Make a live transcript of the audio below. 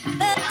Hey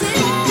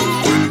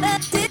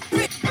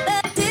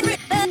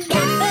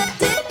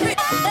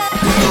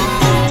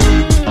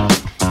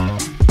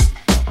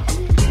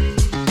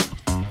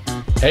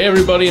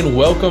everybody, and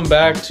welcome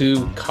back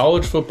to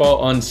College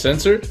Football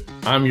Uncensored.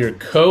 I'm your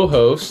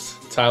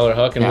co-host, Tyler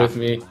Huck, and with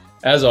me,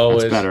 as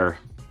always,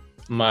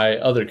 my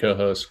other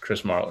co-host,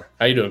 Chris Marler.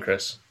 How you doing,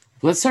 Chris?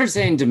 Let's start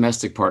saying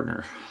domestic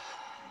partner.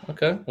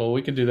 Okay, well,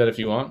 we can do that if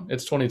you want.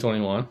 It's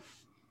 2021.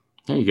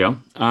 There you go.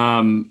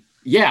 I'm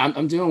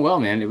doing well,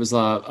 man. It was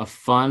a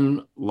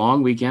fun,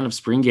 long weekend of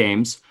spring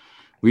games.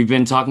 We've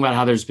been talking about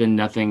how there's been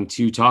nothing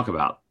to talk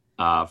about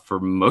for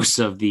most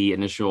of the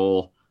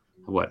initial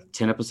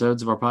 10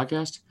 episodes of our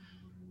podcast.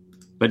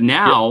 But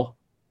now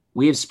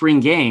we have spring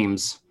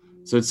games,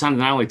 so it's time to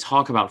not only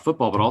talk about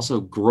football, but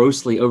also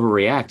grossly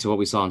overreact to what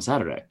we saw on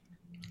Saturday.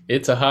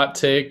 It's a hot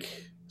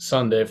take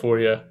Sunday for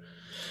you.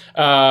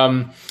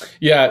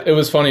 It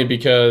was funny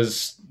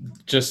because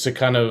just to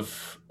kind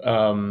of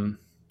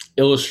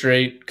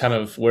illustrate kind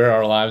of where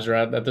our lives are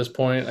at this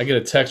point, I get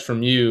a text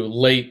from you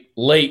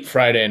late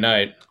Friday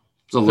night.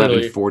 It's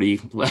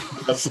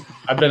 11:40.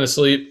 I've been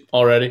asleep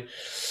already.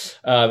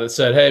 That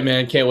said, hey,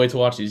 man, can't wait to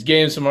watch these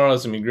games tomorrow.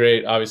 It's going to be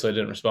great. Obviously, I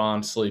didn't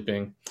respond,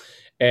 sleeping.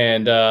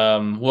 And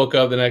woke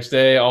up the next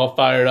day all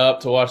fired up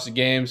to watch the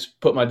games,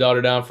 put my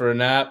daughter down for a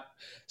nap,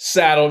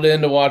 saddled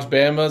in to watch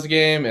Bama's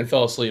game, and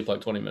fell asleep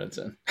like 20 minutes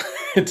in.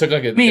 It took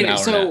like an hour nap.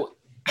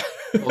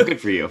 Well,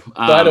 good for you. So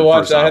I had to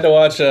watch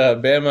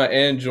Bama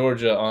and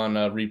Georgia on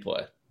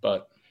replay.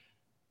 But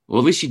well,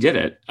 at least you did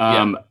it.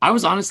 I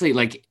was honestly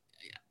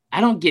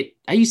I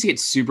used to get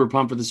super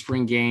pumped for the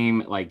spring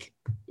game, like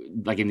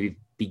in the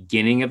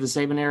beginning of the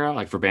Saban era,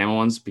 like for Bama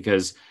ones,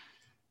 because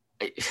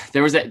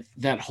there was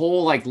that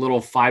whole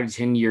little 5 to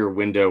 10 year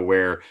window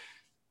where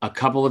a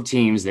couple of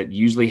teams that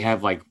usually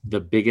have like the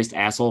biggest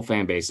asshole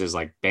fan bases,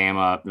 like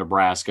Bama,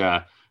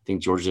 Nebraska, I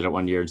think Georgia did it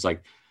one year. It's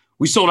like,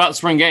 we sold out the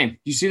spring game.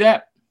 You see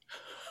that?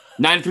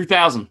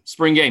 93,000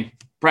 spring game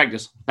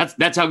practice.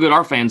 That's how good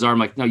our fans are. I'm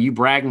like, no, you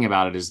bragging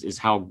about it is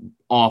how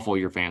awful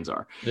your fans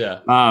are.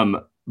 Yeah.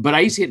 But I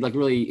used to get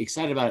really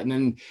excited about it, and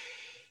then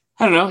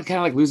I don't know, it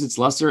kind of lose its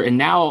luster. And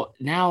now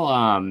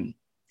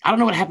I don't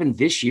know what happened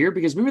this year,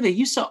 because remember they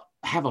used to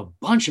have a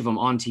bunch of them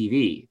on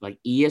TV, like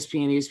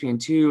ESPN,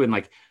 ESPN2,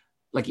 and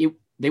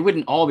they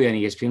wouldn't all be on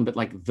ESPN, but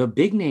like the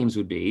big names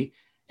would be.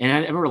 And I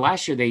remember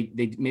last year they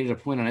made it a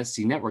point on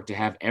SEC Network to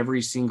have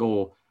every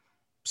single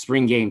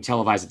spring game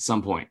televised at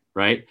some point,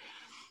 right?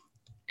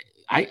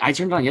 I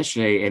turned it on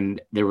yesterday, and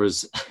there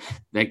was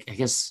I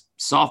guess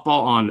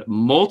softball on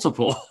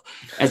multiple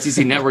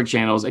SEC Network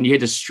channels, and you had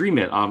to stream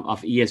it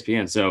off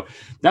ESPN. So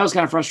that was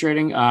kind of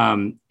frustrating.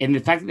 And the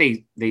fact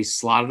that they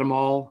slotted them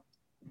all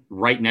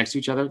right next to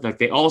each other, like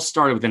they all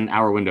started within an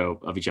hour window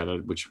of each other,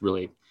 which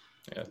really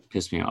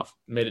pissed me off.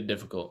 Made it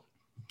difficult.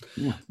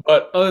 Yeah.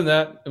 But other than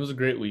that, it was a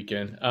great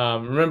weekend.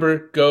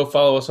 Remember, go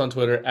follow us on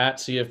Twitter at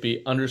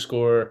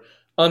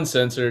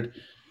CFB_uncensored.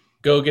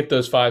 Go get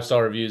those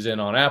 5-star reviews in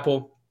on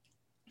Apple.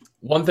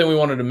 One thing we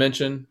wanted to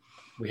mention,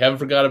 we haven't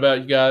forgot about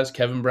you guys.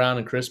 Kevin Brown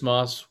and Chris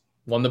Moss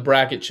won the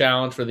bracket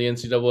challenge for the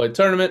NCAA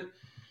tournament.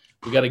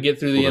 We got to get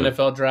through the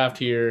NFL draft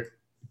here,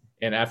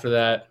 and after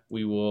that,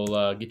 we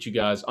will get you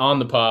guys on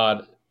the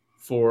pod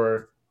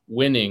for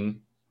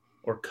winning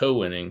or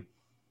co-winning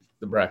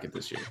the bracket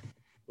this year.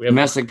 We have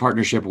domestic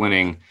partnership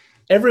winning.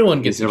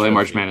 Everyone gets the early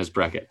March Madness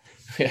bracket.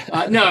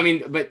 Yeah. No, I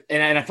mean, but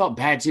and I felt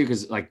bad too,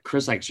 because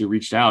Chris actually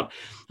reached out. I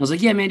was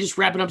like, yeah, man, just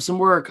wrapping up some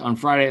work on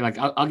Friday.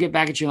 I'll get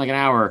back at you in an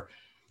hour.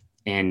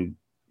 And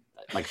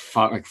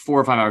 4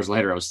 or 5 hours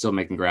later, I was still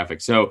making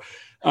graphics. So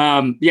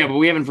but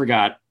we haven't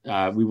forgot.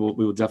 We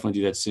will definitely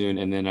do that soon.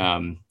 And then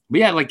but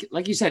yeah,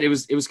 like you said, it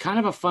was kind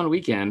of a fun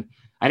weekend.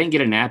 I didn't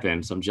get a nap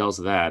in, so I'm jealous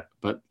of that.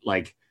 But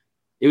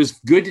it was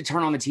good to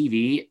turn on the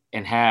TV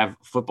and have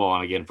football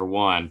on again, for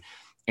one,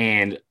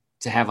 and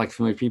to have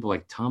familiar people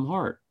like Tom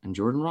Hart and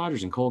Jordan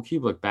Rogers and Cole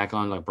Kubelik back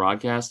on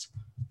broadcast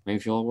made me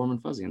feel all warm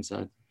and fuzzy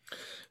inside.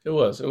 It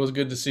was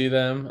good to see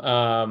them.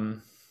 I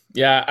mean,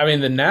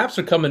 the naps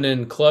are coming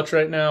in clutch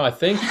right now. I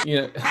think,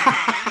 I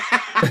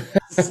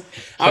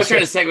was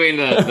trying to segue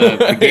into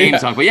the game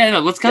talk, but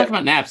let's talk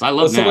about naps. I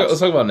love naps. Let's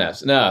talk about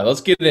naps. Now,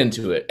 let's get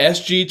into it.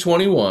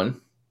 SG21,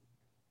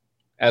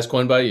 as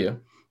coined by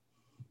you.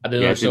 I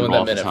didn't understand what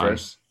that meant at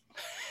first.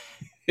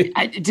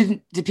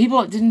 Didn't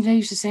they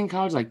used to say in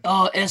college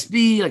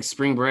SB,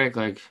 spring break,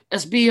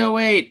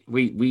 SB08?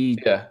 We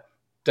definitely.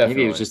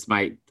 Maybe it was just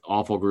my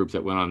awful group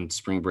that went on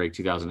spring break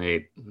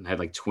 2008 and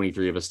had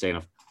 23 of us stay in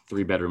a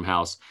 3-bedroom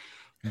house.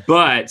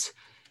 But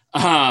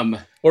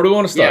where do we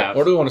want to start?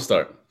 Where do we want to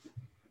start?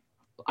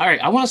 All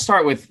right, I want to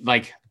start with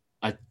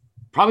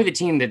probably the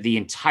team that the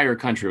entire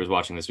country was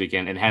watching this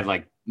weekend and had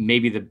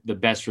maybe the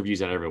best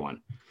reviews out of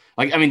everyone.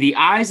 The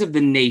eyes of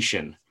the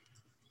nation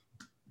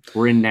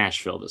were in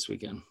Nashville this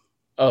weekend.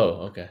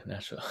 Oh, okay,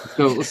 Nashville.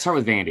 So let's start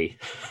with Vandy.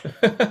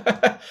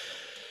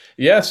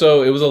 Yeah,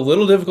 so it was a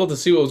little difficult to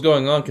see what was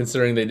going on,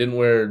 considering they didn't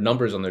wear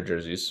numbers on their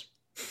jerseys.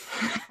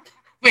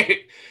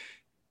 Wait,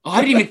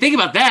 I didn't even think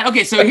about that.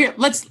 Okay, so here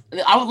let's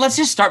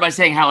just start by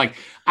saying how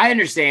I I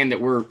understand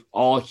that we're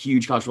all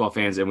huge college football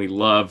fans and we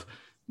love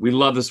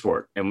the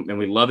sport and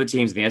we love the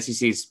teams. And the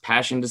SEC's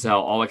passion to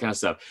sell, all that kind of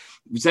stuff.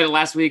 We said it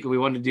last week. We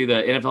wanted to do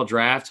the NFL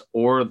draft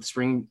or the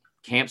spring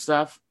camp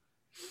stuff.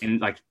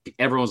 And like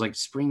everyone was like,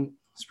 spring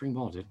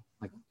ball, dude.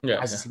 Like,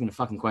 why is this even a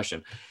fucking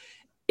question?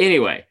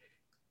 Anyway,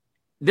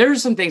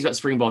 there's some things about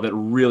spring ball that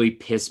really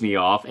piss me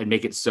off and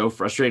make it so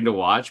frustrating to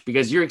watch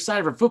because you're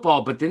excited for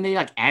football, but then they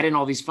like add in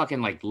all these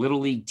fucking like little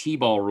league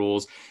T-ball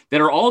rules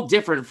that are all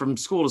different from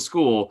school to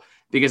school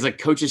because like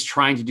coaches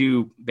trying to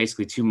do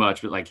basically too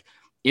much, but like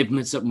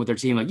implement something with their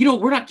team. Like,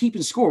 we're not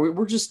keeping score.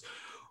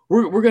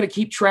 We're going to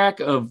keep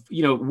track of,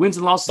 wins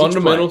and losses.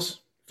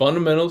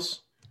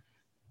 Fundamentals.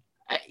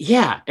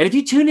 Yeah. And if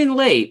you tune in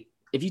late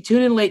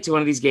to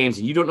one of these games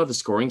and you don't know the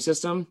scoring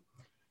system,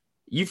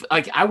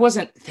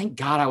 thank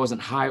God I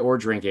wasn't high or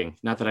drinking.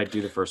 Not that I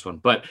do the first one,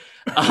 but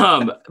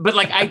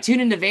like I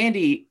tuned into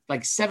Vandy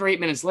like 7 or 8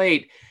 minutes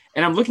late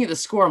and I'm looking at the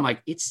score. I'm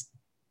like, it's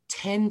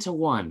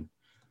 10-1.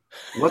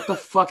 What the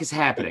fuck is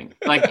happening?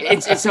 Like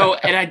it's so,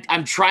 and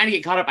I'm trying to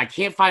get caught up. I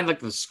can't find like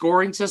the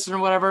scoring system or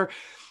whatever.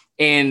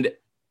 And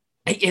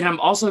I'm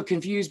also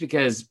confused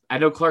because I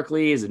know Clark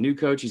Lee is a new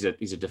coach. He's a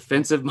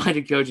defensive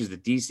minded coach. He's the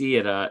DC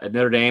at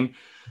Notre Dame.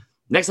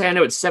 Next thing I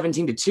know, it's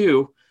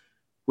 17-2.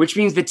 Which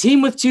means the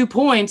team with 2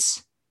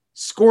 points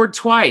scored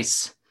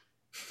twice.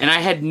 And I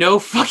had no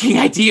fucking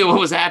idea what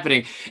was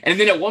happening. And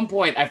then at one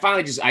point, I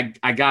finally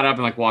I got up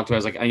and like walked away. I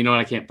was like, you know what?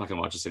 I can't fucking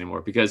watch this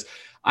anymore because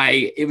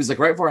it was like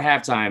right before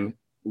halftime.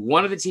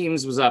 One of the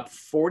teams was up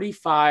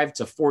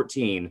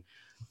 45-14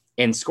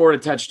 and scored a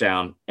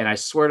touchdown. And I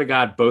swear to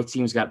God, both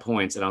teams got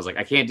points. And I was like,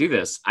 I can't do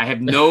this. I have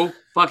no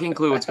fucking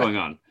clue what's going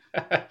on.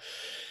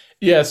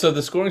 Yeah, so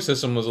the scoring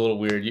system was a little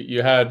weird.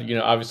 You had,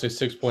 obviously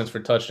 6 points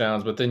for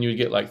touchdowns, but then you would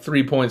get like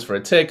 3 points for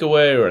a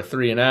takeaway or a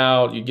 3 and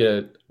out. You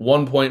get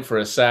 1 point for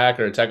a sack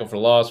or a tackle for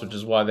loss, which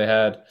is why they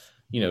had,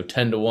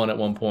 10-1 at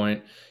one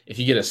point. If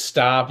you get a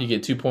stop, you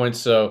get 2 points.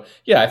 So,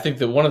 yeah, I think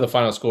that one of the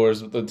final scores,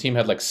 the team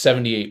had like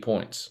 78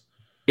 points.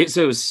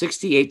 So it was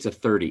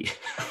 68-30.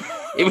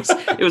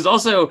 It was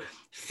also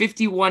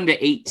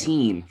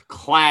 51-18.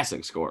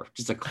 Classic score.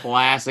 Just a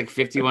classic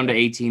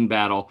 51-18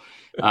 battle.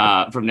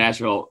 From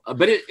Nashville.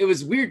 But it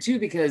was weird too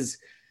because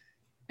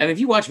if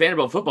you watch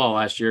Vanderbilt football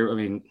last year, I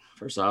mean,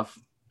 first off,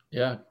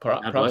 yeah,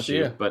 props to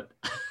you. But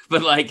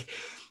like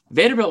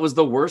Vanderbilt was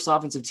the worst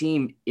offensive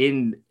team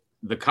in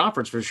the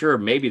conference for sure,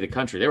 maybe the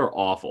country. They were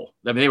awful.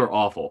 I mean, they were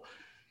awful.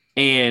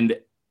 And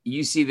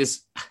you see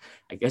this,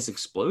 I guess,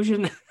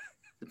 explosion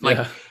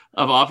of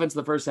offense in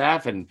the first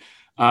half. And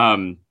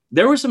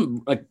there were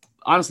some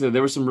honestly,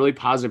 there were some really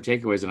positive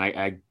takeaways.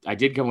 And I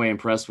did come away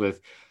impressed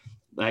with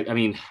I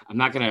mean, I'm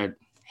not going to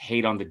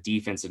hate on the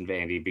defense in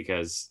Vandy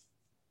because,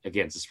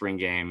 again, it's a spring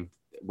game.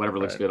 Whatever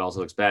looks good also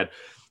looks bad.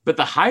 But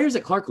the hires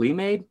that Clark Lee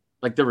made,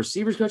 like the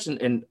receivers coach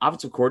and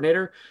offensive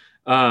coordinator,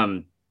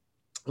 what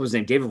was his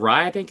name? David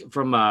Rye, I think,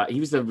 he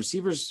was the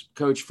receivers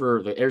coach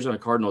for the Arizona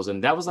Cardinals.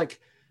 And that was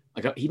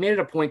he made it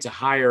a point to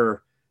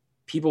hire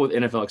people with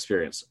NFL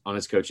experience on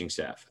his coaching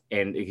staff.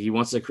 And he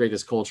wants to create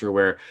this culture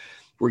where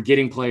we're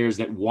getting players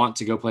that want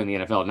to go play in the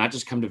NFL, not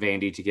just come to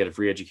Vandy to get a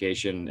free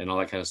education and all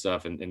that kind of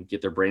stuff and get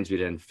their brains beat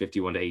in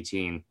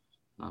 51-18.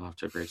 Not off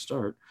to a great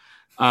start.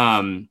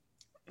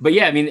 But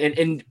yeah, I mean,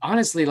 and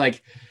honestly,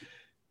 like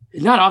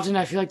not often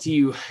I feel like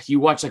you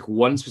watch like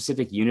one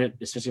specific unit,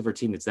 especially for a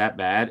team that's that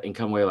bad and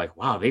come away like,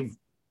 wow,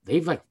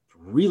 they've like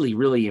really,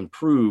 really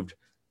improved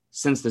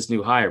since this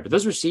new hire. But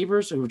those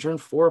receivers who returned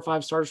 4 or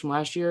 5 starters from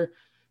last year,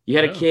 you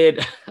had a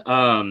kid,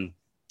 what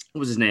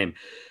was his name?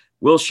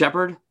 Will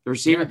Shepard, the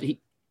receiver. Yeah.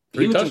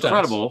 He was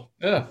incredible.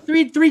 Yeah.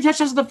 Three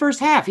touchdowns in the first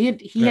half. He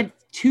had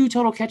 2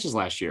 total catches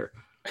last year.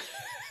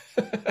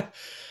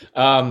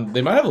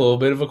 They might have a little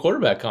bit of a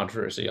quarterback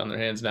controversy on their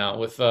hands now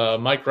with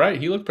Mike Wright.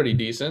 He looked pretty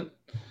decent.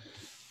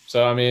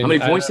 So, I mean. How many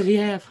points did he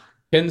have?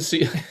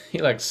 He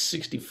like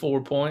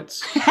 64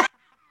 points.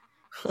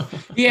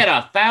 He had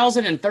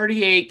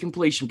 1,038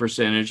 completion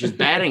percentage. His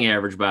batting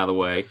average, by the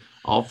way,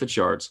 off the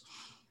charts.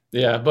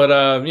 Yeah,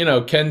 but,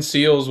 Ken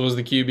Seals was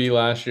the QB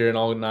last year in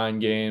all 9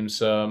 games.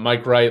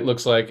 Mike Wright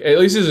looks like, at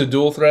least he's a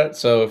dual threat.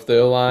 So if the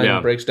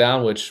O-line breaks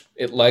down, which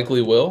it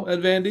likely will at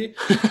Vandy,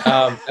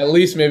 at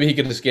least maybe he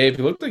could escape.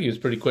 He looked like he was a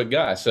pretty quick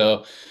guy.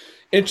 So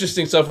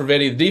interesting stuff for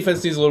Vandy. The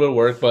defense needs a little bit of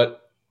work,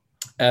 but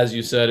as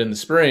you said in the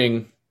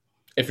spring,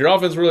 if your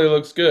offense really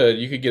looks good,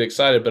 you could get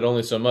excited, but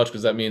only so much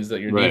because that means that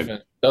your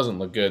defense doesn't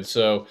look good.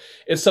 So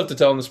it's tough to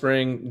tell in the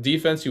spring.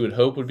 Defense, you would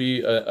hope, would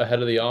be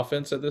ahead of the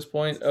offense at this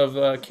point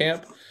of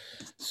camp.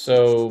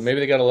 So maybe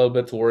they got a little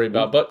bit to worry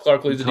about, but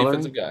Clark Lee's a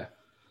defensive guy.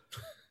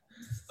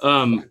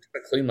 I'm trying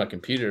to clean my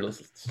computer.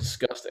 It's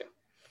disgusting.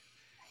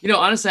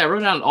 Honestly, I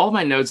wrote down all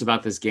my notes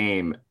about this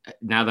game.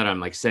 Now that I'm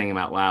like saying them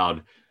out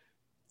loud,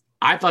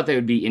 I thought they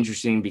would be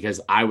interesting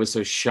because I was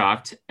so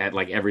shocked at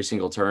like every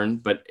single turn.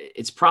 But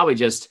it's probably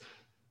just,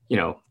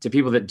 to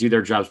people that do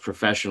their jobs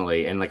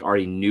professionally and like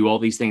already knew all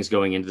these things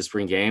going into the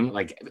spring game.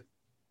 Like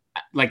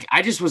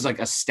I just was like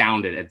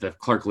astounded at the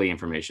Clark Lee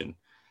information.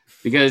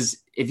 Because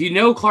if you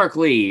know Clark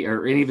Lee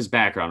or any of his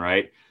background,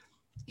 right,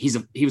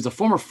 he was a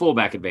former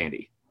fullback at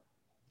Vandy,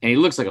 and he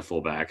looks like a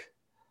fullback.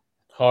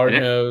 Hard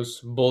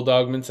nose,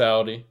 bulldog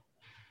mentality.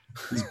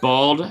 He's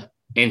bald,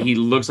 and he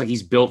looks like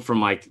he's built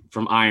from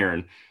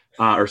iron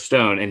or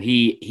stone. And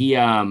he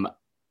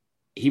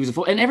was a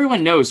full, and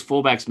everyone knows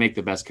fullbacks make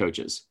the best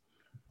coaches,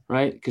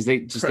 right? Because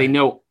they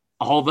know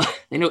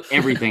they know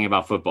everything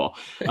about football,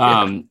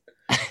 and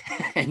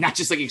not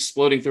just like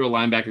exploding through a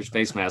linebacker's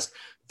face mask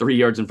 3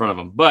 yards in front of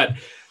him. But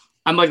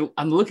I'm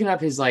looking up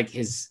his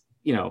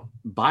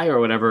bio or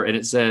whatever, and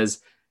it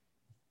says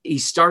he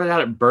started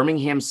out at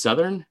Birmingham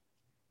Southern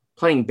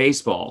playing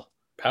baseball.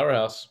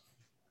 Powerhouse.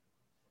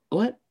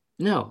 What?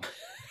 No.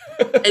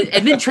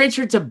 and then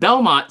transferred to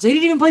Belmont. So he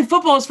didn't even play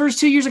football his first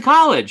 2 years of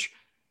college.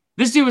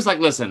 This dude was like,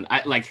 listen,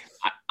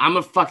 I'm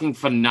a fucking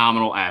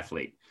phenomenal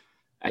athlete.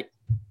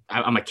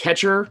 I'm a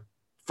catcher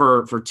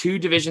for 2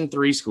 Division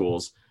III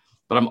schools,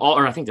 but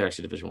I think they're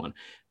actually Division I.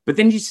 But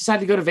then he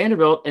decided to go to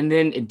Vanderbilt, and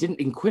then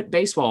and quit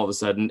baseball all of a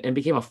sudden and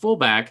became a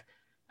fullback.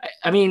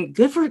 I mean,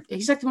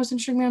 he's like the most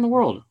interesting man in the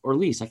world, or at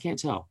least I can't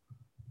tell.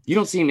 You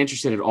don't seem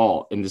interested at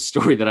all in the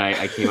story that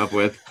I came up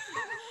with.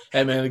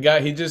 Hey man, the guy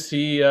he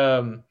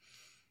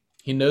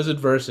knows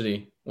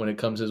adversity when it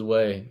comes his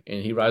way,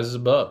 and he rises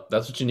above.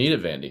 That's what you need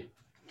at Vandy.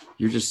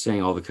 You're just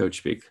saying all the coach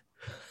speak.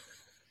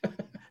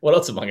 What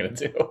else am I going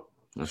to do?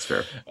 That's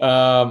fair.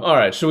 All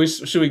right,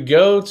 should we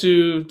go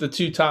to the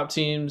 2 top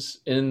teams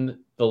in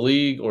the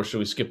league, or should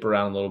we skip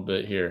around a little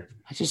bit here?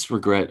 I just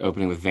regret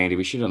opening with Vandy.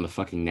 We should have done the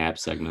fucking nap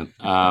segment.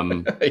 Yeah.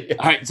 All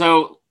right,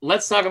 so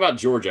let's talk about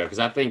Georgia, because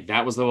I think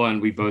that was the one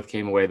we both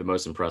came away the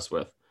most impressed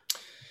with.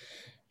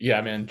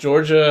 Yeah, man,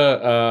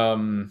 Georgia.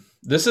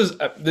 This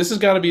has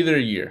got to be their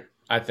year,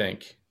 I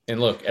think. And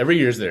look, every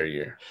year's their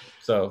year.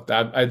 So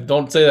I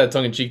don't say that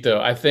tongue in cheek,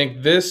 though. I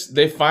think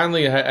they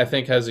finally have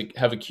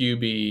a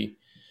QB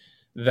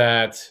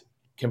that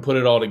can put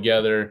it all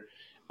together.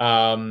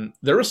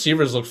 Their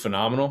receivers look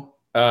phenomenal,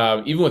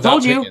 even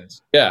without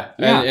Pickens. Yeah.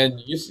 And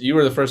you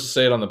were the first to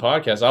say it on the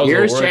podcast. I was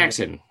Kearis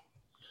Jackson.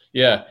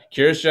 Yeah,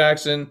 Kearis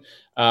Jackson,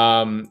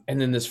 and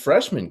then this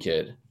freshman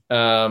kid,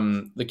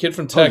 the kid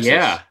from Texas. Oh,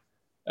 yeah.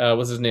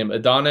 What's his name?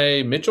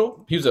 Adonai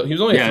Mitchell. He was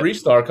only a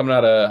 3-star coming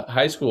out of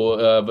high school,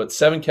 but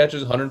 7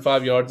 catches,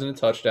 105 yards, and a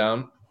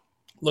touchdown.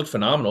 Looked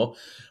phenomenal.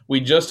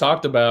 We just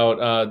talked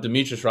about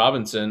Demetrius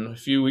Robinson a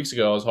few weeks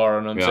ago. I was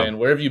hard on him saying,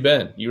 "Where have you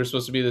been? You were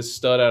supposed to be this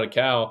stud out of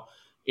Cal.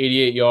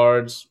 88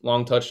 yards,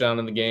 long touchdown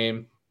in the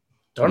game."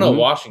 Darnell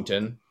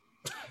Washington.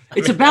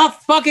 It's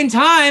about fucking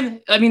time.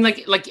 I mean,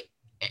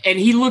 and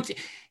he looked.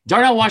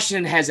 Darnell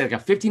Washington has like a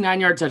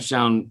 59-yard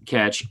touchdown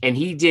catch, and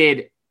he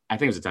did. I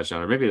think it was a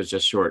touchdown, or maybe it was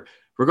just short.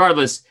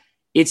 Regardless,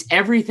 it's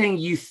everything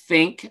you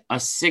think a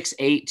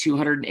 6'8",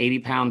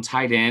 280-pound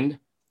tight end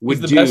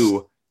would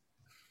do.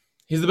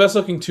 He's the best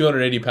looking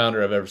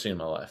 280-pounder I've ever seen in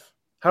my life.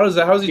 How is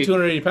he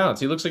 280 pounds?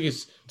 He looks like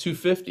he's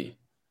 250.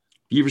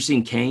 You ever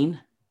seen Kane?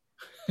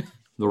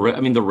 The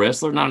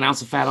wrestler, not an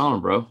ounce of fat on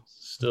him, bro.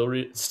 Still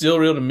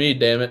real to me,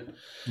 damn it.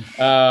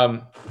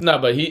 No,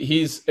 but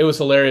it was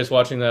hilarious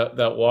watching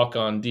that walk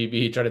on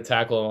DB try to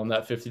tackle him on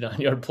that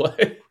 59-yard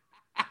play.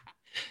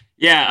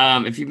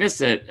 Yeah, if you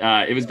missed it,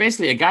 it was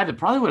basically a guy that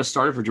probably would have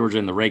started for Georgia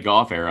in the Ray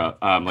Goff era,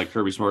 like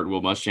Kirby Smart and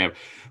Will Muschamp.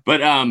 But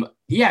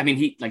yeah, I mean,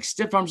 he like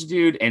stiff arms a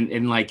dude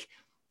and like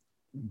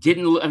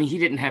didn't. I mean, he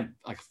didn't have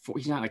like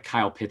he's not like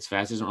Kyle Pitts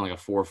fast. He doesn't run like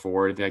a 4.4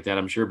 or anything like that,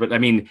 I'm sure. But I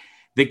mean,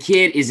 the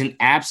kid is an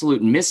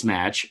absolute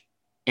mismatch.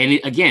 And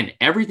again,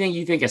 everything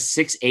you think a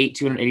 6'8",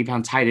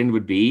 280-pound tight end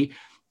would be,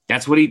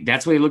 that's what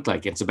he looked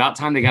like. It's about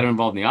time they got him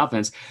involved in the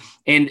offense.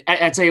 And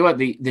I tell you what,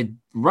 the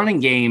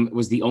running game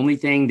was the only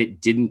thing that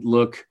didn't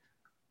look,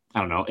 I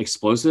don't know,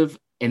 explosive.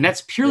 And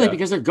that's purely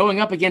because they're going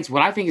up against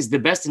what I think is the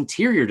best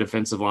interior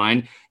defensive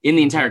line in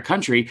the entire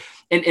country.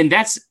 And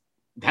that's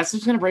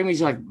what's going to bring me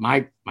to like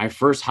my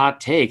first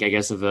hot take, I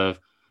guess, of the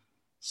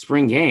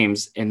spring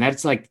games. And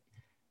that's like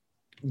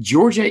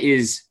Georgia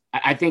is,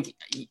 I think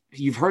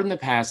you've heard in the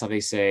past how they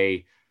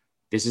say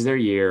this is their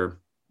year.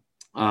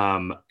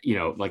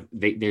 Like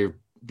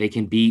they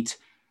can beat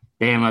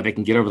Bama, they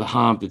can get over the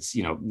hump. It's,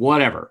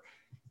 whatever.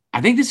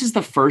 I think this is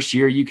the first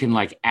year you can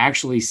like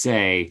actually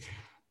say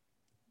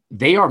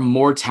they are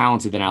more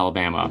talented than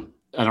Alabama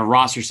at a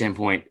roster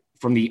standpoint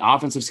from the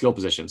offensive skill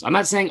positions. I'm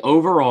not saying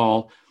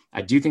overall,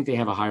 I do think they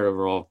have a higher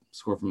overall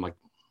score from like,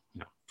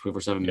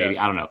 24/7, maybe.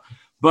 I don't know.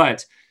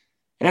 But,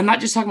 and I'm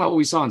not just talking about what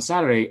we saw on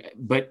Saturday,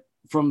 but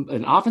from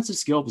an offensive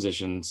skill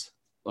positions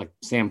like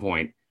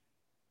standpoint,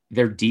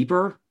 they're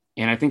deeper.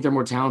 And I think they're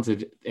more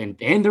talented and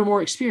they're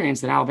more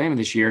experienced than Alabama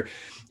this year.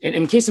 And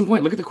in case in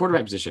point, look at the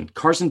quarterback position.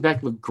 Carson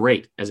Beck looked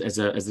great as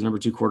the number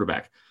 2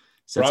 quarterback.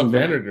 Brock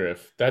Vandergriff,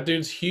 that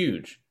dude's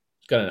huge.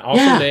 He's got an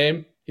awesome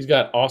name. He's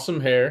got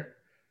awesome hair.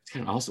 He's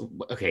kind of awesome.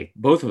 Okay,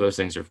 both of those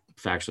things are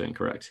factually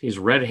incorrect. He has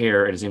red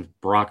hair and his name's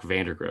Brock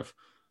Vandergriff.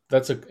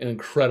 That's an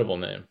incredible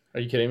name.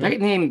 Are you kidding me? That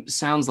name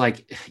sounds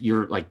like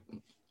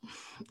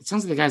it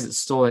sounds like the guys that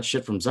stole that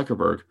shit from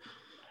Zuckerberg.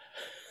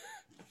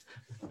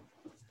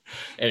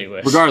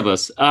 Anyway,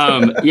 regardless,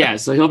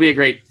 so he'll be a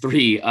great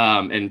 3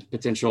 and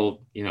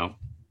potential,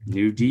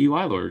 new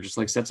DUI lawyer, just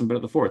like Stetson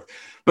Bennett the fourth.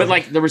 But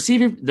like the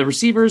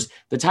receivers,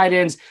 the tight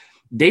ends,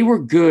 they were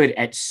good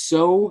at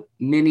so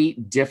many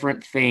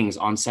different things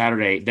on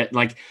Saturday that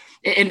like,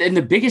 and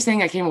the biggest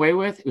thing I came away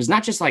with was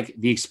not just like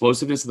the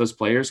explosiveness of those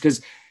players,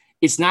 because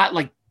it's not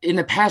like in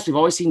the past we've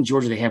always seen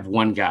Georgia. They have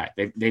one guy.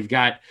 They've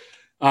got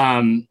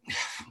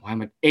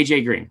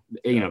AJ Green.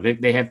 You know,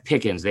 they have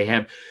Pickens. They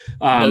have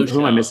who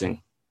am I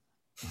missing?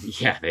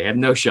 Yeah, they have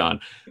no Sean.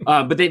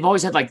 But they've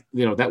always had like,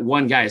 you know, that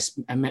one guy.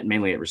 I meant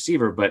mainly at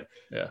receiver, but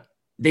yeah,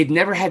 they've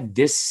never had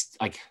this,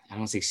 like, I don't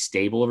want to say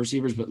stable of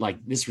receivers, but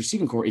like this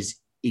receiving core is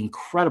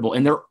incredible.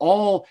 And they're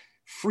all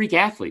freak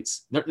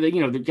athletes.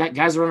 You know, the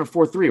guys are on a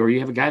 4.3, or you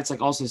have a guy that's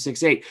like also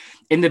 6'8".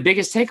 And the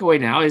biggest takeaway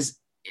now is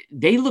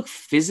they look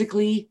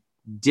physically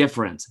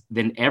different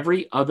than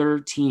every other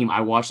team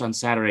I watched on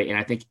Saturday. And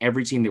I think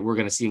every team that we're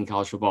going to see in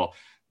college football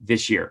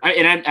this year.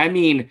 I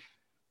mean,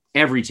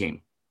 every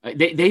team.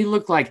 They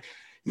look like,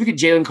 look at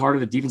Jalen Carter,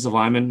 the defensive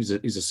lineman, who's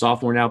a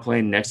sophomore now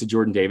playing next to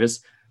Jordan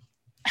Davis.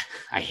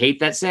 I hate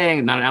that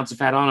saying, not an ounce of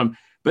fat on him.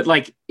 But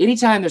like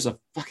anytime there's a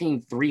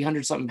fucking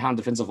 300-something pound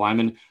defensive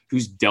lineman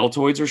whose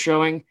deltoids are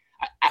showing,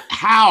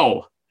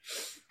 how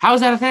is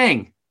that a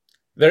thing?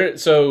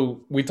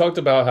 So we talked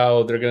about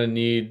how they're going to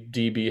need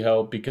DB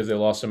help because they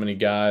lost so many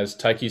guys.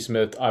 Tyke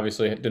Smith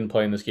obviously didn't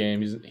play in this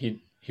game.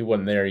 He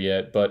wasn't there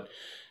yet. But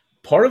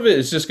part of it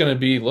is just going to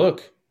be,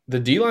 look, the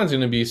D-line's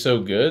going to be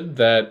so good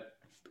that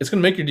it's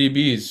going to make your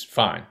DBs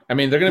fine. I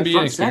mean, they're going to be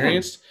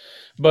inexperienced.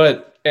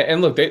 But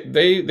look,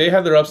 they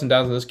have their ups and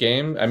downs in this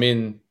game. I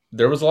mean,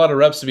 there was a lot of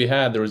reps to be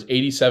had. There was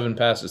 87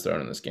 passes thrown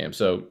in this game.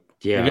 So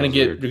you're going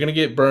to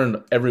get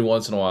burned every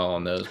once in a while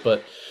on those.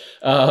 But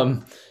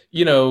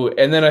you know,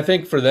 and then I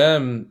think for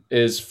them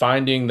is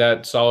finding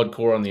that solid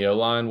core on the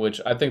O-line, which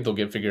I think they'll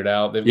get figured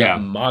out. They've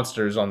got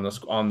monsters along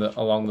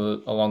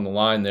the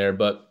line there,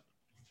 but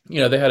you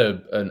know, they had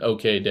an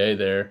okay day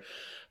there.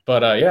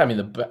 But I mean,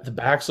 the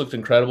backs looked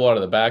incredible out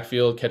of the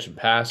backfield, catching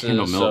passes.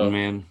 Kendall Milton,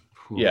 man.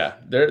 Yeah,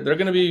 they're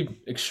going to be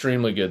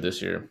extremely good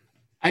this year.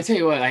 I tell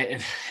you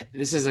what,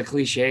 this is a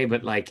cliche,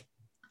 but like,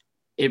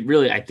 it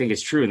really, I think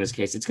it's true in this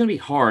case. It's going to be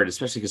hard,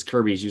 especially because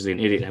Kirby is usually an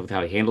idiot with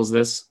how he handles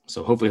this.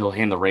 So hopefully he'll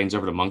hand the reins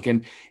over to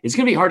Monken. It's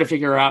going to be hard to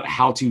figure out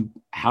how to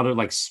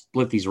like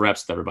split these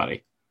reps with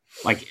everybody.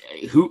 Like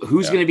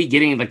who's going to be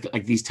getting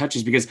like these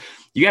touches, because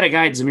you got a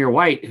guy, Zamir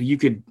White, who you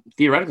could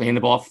theoretically hand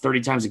the ball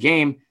 30 times a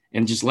game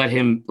and just let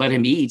him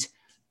eat.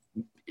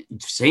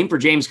 Same for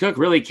James Cook.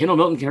 Really, Kendall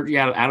Milton can hurt you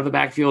out of the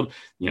backfield,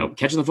 you know,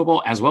 catching the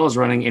football as well as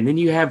running. And then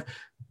you have,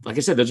 like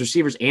I said, those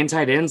receivers and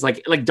tight ends.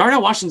 Like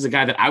Darnell Washington's a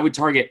guy that I would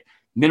target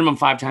minimum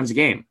 5 times a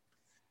game.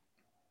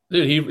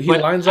 Dude, he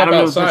lines up outside. I don't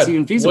know if that's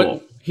even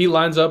feasible. He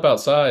lines up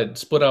outside,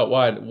 split out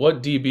wide.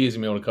 What DB is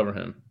going to be able to cover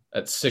him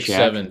at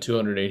 6'7",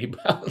 280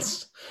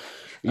 pounds?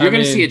 You're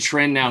going to see a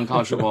trend now in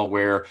college football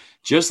where,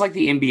 just like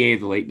the NBA of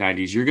the late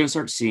 90s, you're going to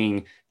start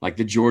seeing like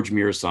the George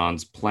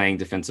Murasans playing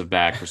defensive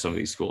back for some of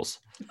these schools.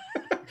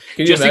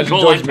 Can you imagine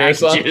George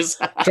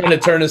Murasan trying to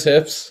turn his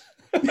hips?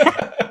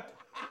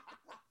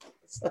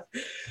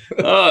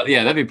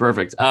 Yeah, that'd be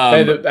perfect.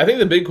 I think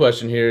the big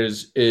question here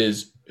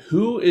is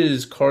who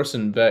is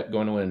Carson Beck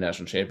going to win a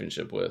national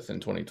championship with in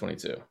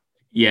 2022?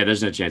 Yeah,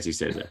 there's no chance he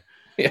stays there.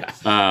 Yeah,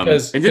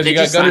 because you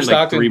got Gunnar Stockton.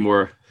 Like 3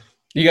 more.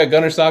 You got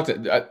Gunnar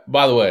Stockton.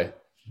 By the way,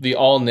 the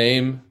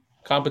all-name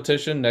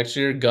competition next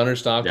year: Gunnar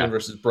Stockton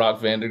versus Brock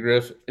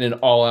Vandagriff in an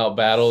all-out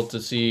battle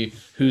to see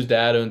whose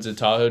dad owns a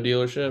Tahoe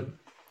dealership.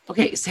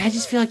 Okay, so I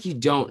just feel like you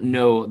don't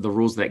know the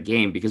rules of that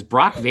game, because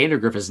Brock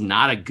Vandagriff is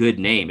not a good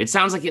name. It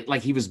sounds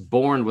like he was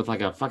born with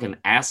like a fucking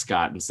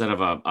ascot instead of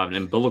an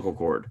umbilical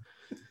cord.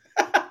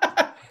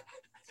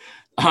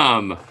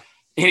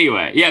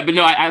 Anyway, yeah, but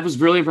no, I was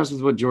really impressed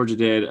with what Georgia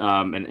did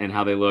and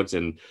how they looked,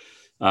 and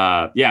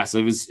so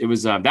it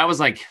was that was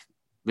like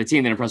the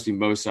team that impressed me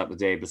most throughout the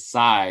day.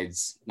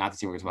 Besides, not the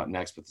team we're going to talk about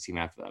next, but the team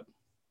after that.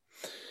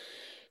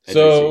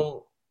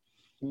 So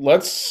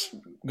let's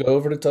go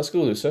over to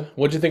Tuscaloosa.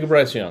 What'd you think of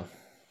Bryce Young?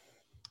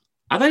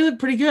 I thought he looked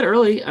pretty good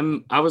early.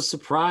 I was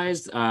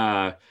surprised.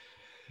 A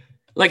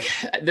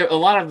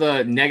lot of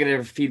the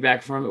negative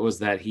feedback from it was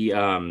that he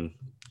had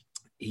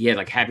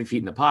like happy feet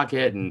in the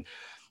pocket, and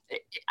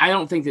I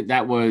don't think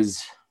that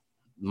was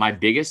my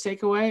biggest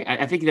takeaway.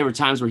 I think there were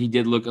times where he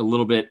did look a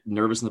little bit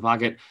nervous in the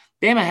pocket.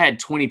 Bama had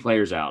 20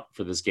 players out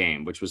for this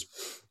game, which was,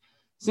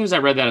 as soon as I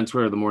read that on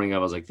Twitter the morning of,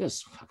 I was like,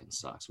 this fucking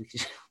sucks.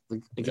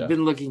 I've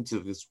been look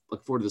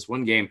forward to this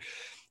one game,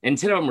 and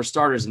 10 of them were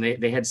starters, and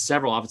they had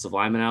several offensive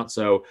linemen out.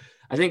 So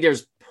I think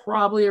there's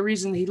probably a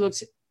reason he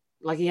looked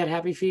like he had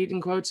happy feet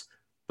in quotes,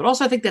 but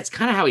also I think that's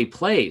kind of how he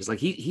plays. Like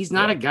he's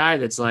not a guy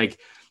that's like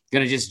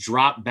going to just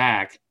drop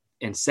back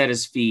and set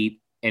his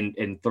feet and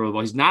throw the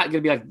ball. He's not going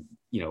to be like,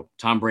 you know,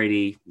 Tom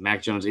Brady,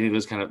 Mac Jones, any of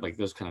those kind of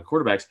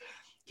quarterbacks.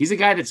 He's a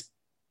guy that's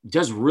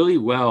does really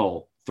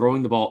well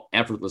throwing the ball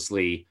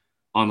effortlessly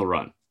on the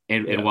run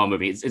and while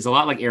moving. It's a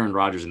lot like Aaron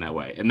Rodgers in that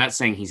way. I'm not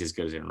saying he's as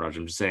good as Aaron Rodgers.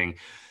 I'm just saying,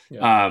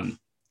 so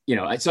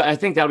I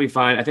think that'll be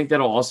fine. I think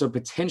that'll also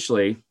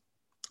potentially,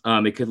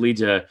 it could lead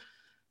to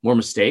more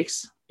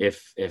mistakes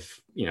if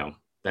you know,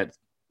 that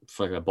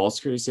from like a ball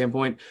security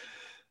standpoint.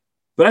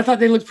 But I thought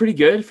they looked pretty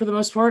good for the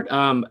most part.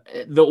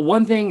 The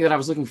one thing that I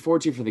was looking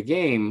forward to for the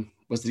game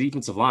was the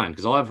defensive line,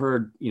 because all I've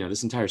heard,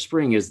 this entire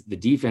spring is the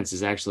defense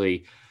has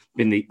actually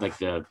been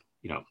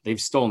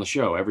they've stolen the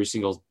show every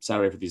single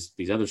Saturday for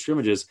these other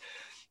scrimmages,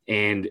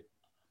 and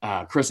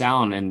Chris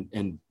Allen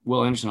and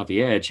Will Anderson off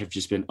the edge have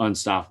just been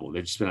unstoppable.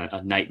 They've just been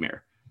a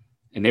nightmare,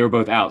 and they were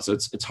both out, so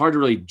it's hard to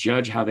really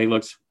judge how they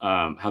looked,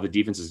 how the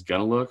defense is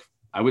gonna look.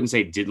 I wouldn't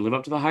say it didn't live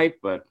up to the hype,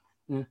 but.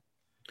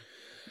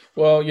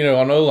 Well,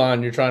 on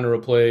O-line, you're trying to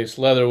replace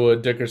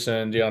Leatherwood,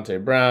 Dickerson,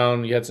 Deontay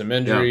Brown. You had some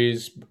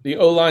injuries. Yeah. The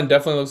O-line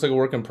definitely looks like a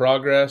work in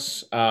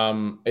progress.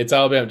 It's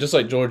Alabama, just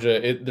like Georgia.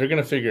 They're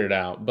going to figure it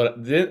out. But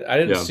I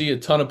didn't see a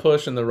ton of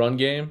push in the run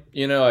game.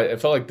 I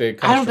felt like they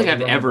I don't think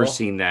I've ever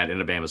seen that in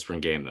a Bama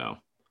spring game, though.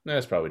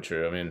 That's probably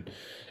true. I mean,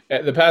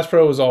 the pass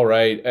pro was all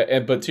right.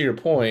 But to your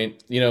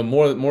point,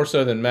 more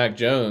so than Mac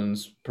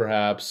Jones,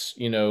 perhaps,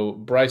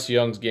 Bryce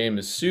Young's game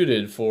is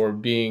suited for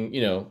being,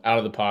 out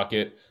of the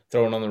pocket,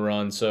 throwing on the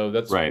run. So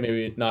that's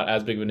maybe not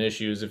as big of an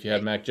issue as if you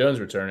had Mac Jones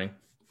returning.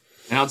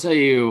 And I'll tell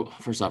you,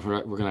 first off,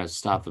 we're going to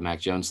stop the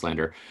Mac Jones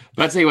slander.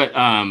 But I'll tell you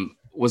what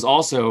was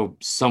also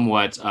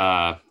somewhat,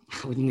 I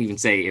wouldn't even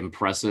say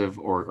impressive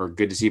or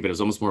good to see, but it was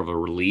almost more of a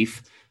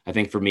relief, I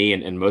think, for me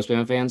and most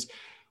Bama fans,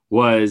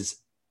 was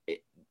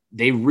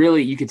they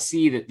really, you could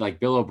see that like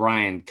Bill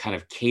O'Brien kind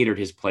of catered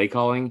his play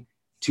calling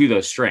to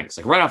those strengths,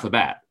 like right off the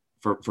bat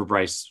for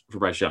Bryce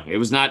Young. It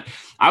was not,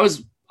 I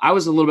was a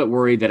little bit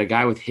worried that a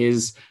guy with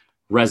his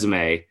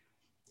resume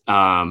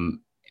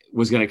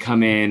was going to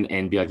come in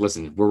and be like,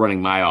 listen, we're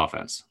running my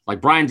offense.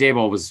 Like Brian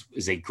Daboll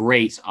is a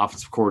great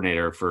offensive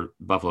coordinator for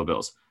Buffalo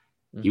Bills.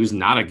 Mm-hmm. He was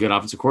not a good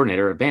offensive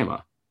coordinator at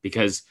Bama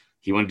because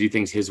he wanted to do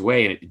things his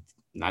way, and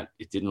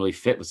it didn't really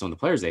fit with some of the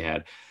players they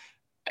had.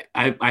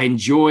 I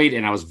enjoyed,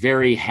 and I was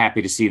very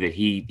happy to see that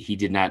he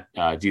did not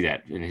do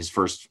that in his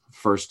first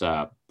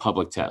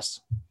public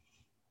test.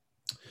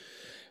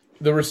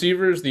 The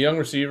young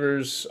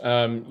receivers,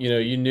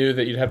 you knew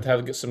that you'd have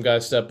to get some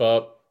guys step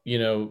up.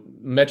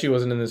 Mechie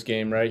wasn't in this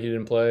game, right? He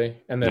didn't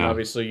play. And then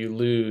obviously you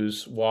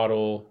lose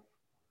Waddle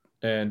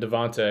and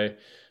Devontae.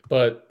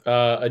 But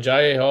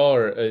Ajayi Hall,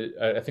 or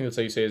I think that's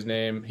how you say his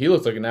name, he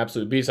looks like an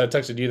absolute beast. I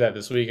texted you that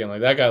this weekend.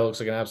 Like, that guy looks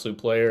like an absolute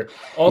player.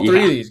 All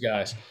three of these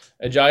guys,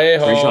 Ajayi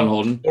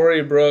Hall,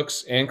 Corey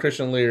Brooks, and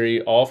Christian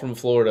Leary, all from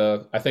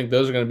Florida. I think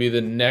those are going to be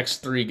the next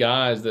three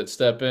guys that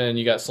step in.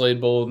 You got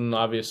Slade Bolden,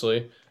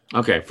 obviously.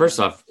 Okay, first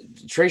off,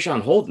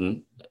 Trayshawn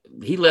Holden,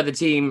 he led the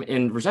team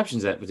in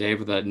receptions that day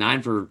with he had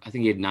 9 for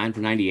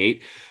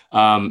 98,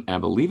 and I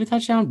believe a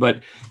touchdown.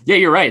 But yeah,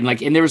 you're right.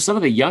 And there was some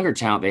of the younger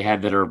talent they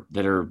had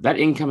that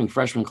incoming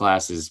freshman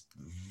class is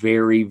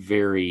very,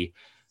 very,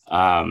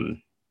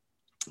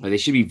 they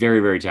should be very,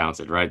 very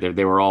talented, right?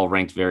 They were all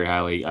ranked very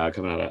highly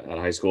coming out of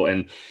high school,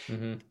 and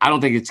I don't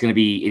think it's going to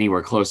be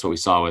anywhere close to what we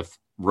saw with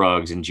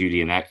Ruggs and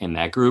Judy in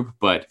that group.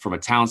 But from a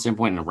talent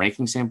standpoint and a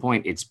ranking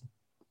standpoint, it's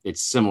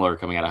similar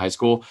coming out of high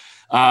school.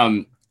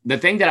 The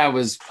thing that I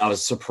was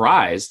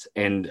surprised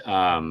and,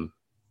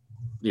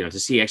 to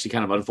see actually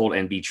kind of unfold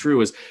and be true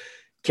is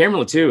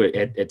Cameron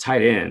Latou at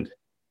tight end.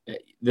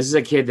 This is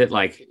a kid that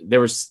like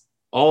there was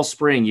all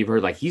spring. You've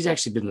heard like he's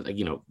actually been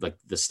like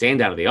the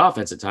standout of the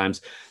offense at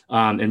times,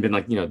 and been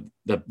like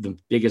the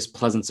biggest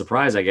pleasant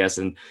surprise, I guess.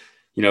 And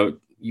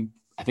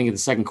I think in the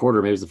second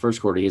quarter, maybe it was the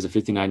first quarter, he has a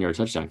 59-yard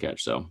touchdown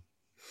catch. So.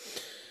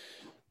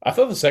 I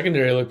thought the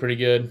secondary looked pretty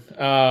good.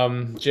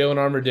 Jalen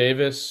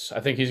Armour-Davis, I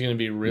think he's going to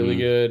be really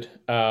good.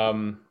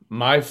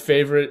 My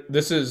favorite,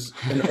 this is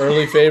an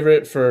early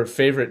favorite for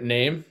favorite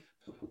name,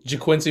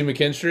 JaQuincy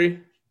McKinstry.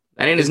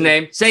 That ain't his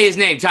name. Say his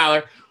name,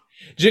 Tyler.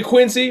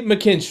 JaQuincy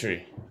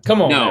McKinstry.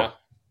 Come on now.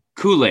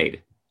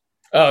 Kool-Aid.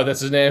 Oh,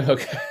 that's his name?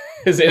 Okay.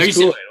 His name's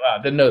Kool-Aid. Wow,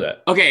 didn't know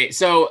that. Okay,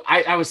 so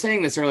I was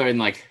saying this earlier, and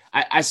like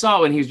I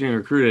saw when he was being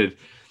recruited,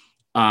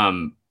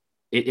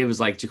 it was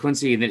like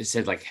JaQuincy, and then it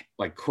said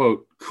like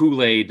quote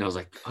Kool-Aid, and I was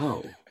like,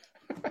 oh.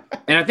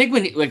 And I think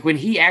when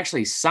he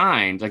actually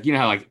signed, like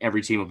how like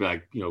every team will be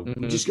like,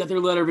 we just got their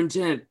letter of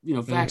intent,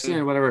 faxed in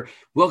or whatever.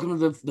 Welcome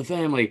to the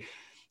family.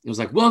 It was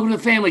like, welcome to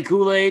the family,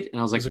 Kool-Aid, and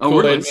I was like, oh,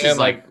 we're just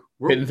like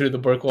hitting through the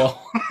brick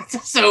wall.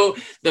 So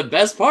the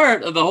best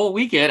part of the whole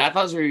weekend, I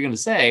thought that's what you were going to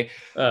say.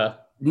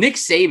 Nick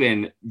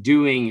Saban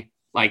doing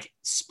like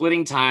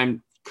splitting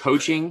time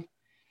coaching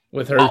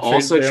with her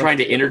also trying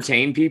to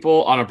entertain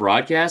people on a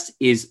broadcast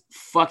is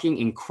fucking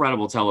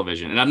incredible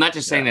television. And I'm not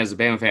just saying that as a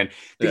Bama fan,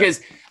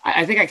 because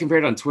I think I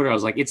compared it on Twitter. I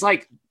was like, it's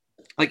like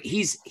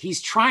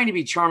he's trying to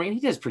be charming, and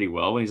he does pretty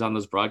well when he's on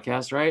those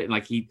broadcasts, right? And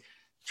like he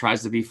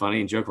tries to be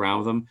funny and joke around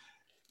with them.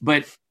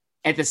 But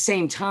at the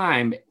same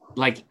time,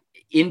 like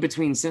in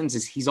between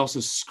sentences, he's also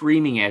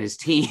screaming at his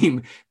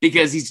team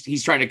because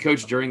he's trying to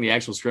coach during the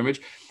actual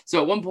scrimmage.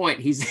 So at one point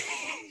he's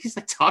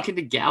like talking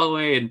to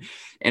Galloway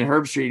and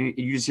Herbstreit, and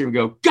you just hear him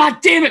go, "God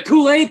damn it,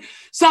 Kool-Aid,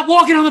 stop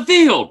walking on the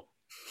field."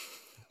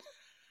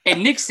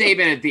 And Nick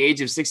Saban at the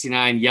age of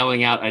 69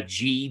 yelling out a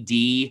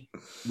GD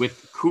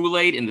with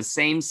Kool-Aid in the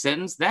same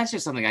sentence. That's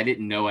just something I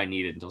didn't know I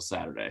needed until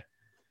Saturday.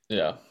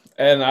 Yeah.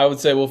 And I would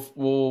say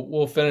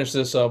we'll finish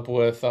this up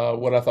with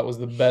what I thought was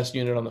the best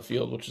unit on the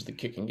field, which is the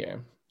kicking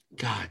game.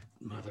 God,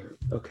 mother.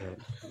 Okay.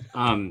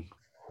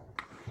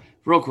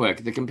 Real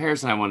quick, the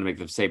comparison I wanted to make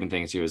the Saban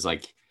thing to is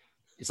like,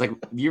 it's like,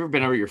 have you ever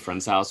been over at your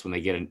friend's house when they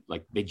get in,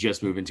 like they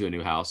just move into a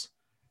new house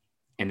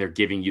and they're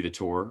giving you the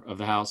tour of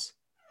the house,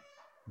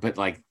 but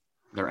like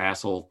their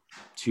asshole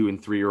 2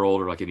 and 3-year-old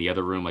are like in the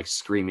other room, like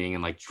screaming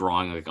and like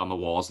drawing like on the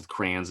walls with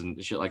crayons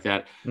and shit like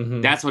that.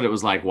 Mm-hmm. That's what it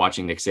was like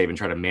watching Nick Saban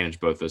try to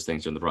manage both those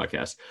things during the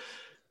broadcast.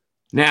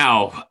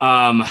 Now,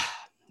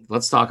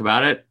 let's talk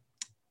about it.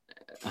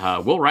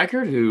 Will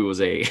Reichert, who was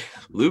a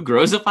Lou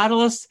Groza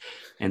finalist,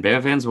 and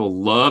Bama fans will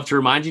love to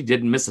remind you,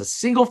 didn't miss a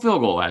single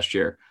field goal last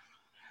year.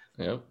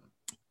 Yep.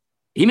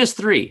 He missed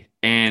 3,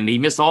 and he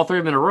missed all 3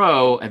 of them in a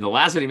row, and the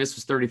last one he missed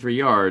was 33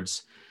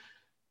 yards.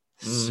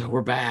 So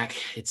we're back.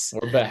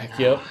 We're back,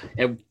 yep.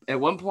 At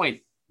one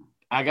point,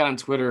 I got on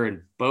Twitter,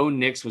 and Bo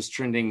Nix was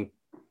trending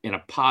in a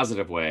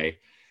positive way,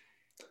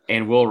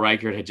 and Will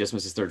Reichert had just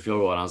missed his 3rd field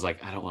goal, and I was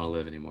like, I don't want to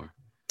live anymore.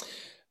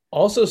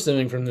 Also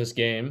stemming from this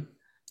game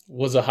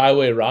was a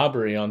highway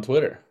robbery on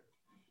Twitter.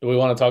 Do we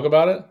want to talk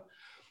about it?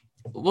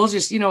 We'll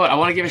just, you know what? I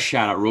want to give a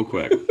shout out real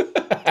quick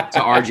to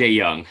RJ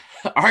Young.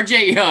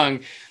 RJ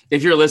Young,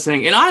 if you're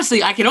listening, and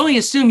honestly, I can only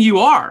assume you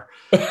are.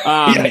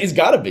 Yeah, he's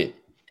got to be.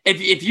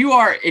 If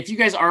you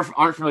guys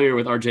aren't familiar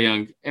with RJ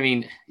Young, I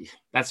mean,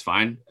 that's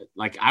fine.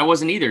 Like I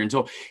wasn't either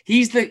until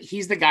he's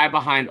the guy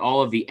behind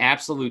all of the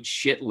absolute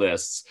shit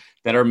lists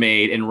that are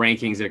made and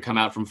rankings that come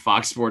out from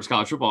Fox Sports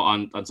College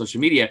Football on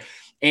social media.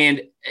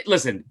 And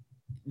listen,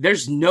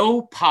 there's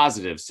no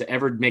positives to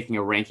ever making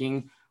a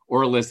ranking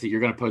or a list that you're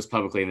going to post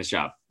publicly in the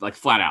shop, like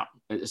flat out.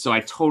 So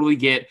I totally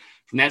get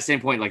from that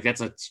standpoint, like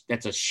that's a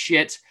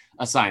shit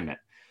assignment.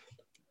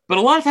 But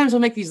a lot of times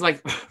we'll make these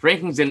like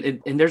rankings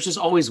and there's just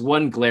always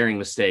one glaring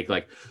mistake.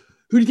 Like,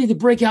 who do you think the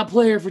breakout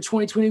player for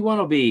 2021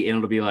 will be? And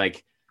it'll be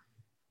like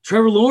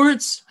Trevor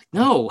Lawrence. Like,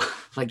 no,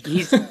 like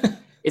it's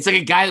like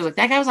a guy who's like,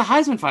 that guy was a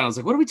Heisman finalist.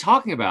 Like, what are we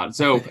talking about?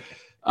 So,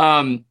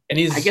 and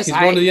he's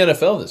going to the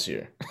NFL this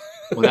year.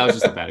 Well, that was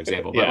just a bad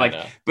example, but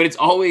yeah, but it's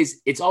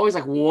always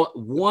like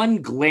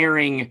one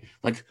glaring,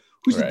 like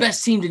who's the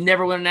best team to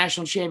never win a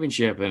national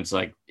championship? And it's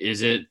like,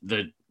 is it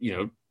the,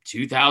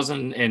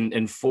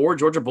 2004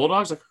 Georgia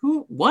Bulldogs? Like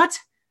who, what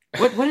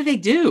did they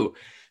do?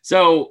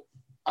 So,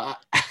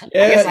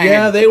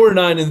 they were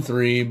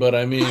 9-3, but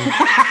I mean,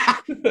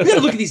 you got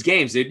to look at these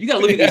games, dude. You got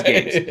to look at these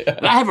games. Yeah.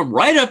 And I have them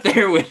right up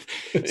there with,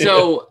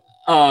 so,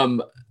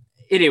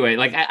 anyway,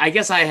 like I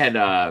guess I had,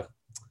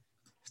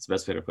 it's the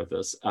best way to put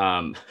this.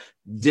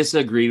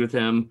 Disagreed with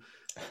him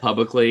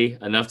publicly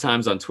enough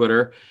times on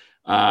Twitter,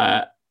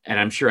 and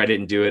I'm sure I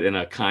didn't do it in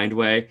a kind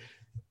way,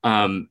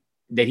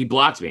 that he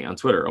blocked me on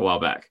Twitter a while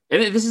back.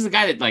 And this is a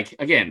guy that, like,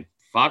 again,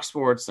 Fox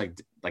Sports,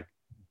 like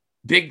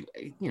big,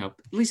 at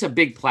least a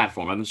big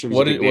platform. I'm not sure.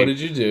 What did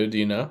you do? Do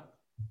you know?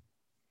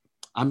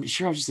 I'm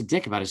sure I was just a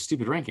dick about his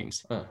stupid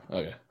rankings. Oh,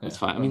 okay. Yeah, that's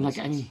fine.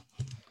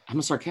 I'm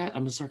a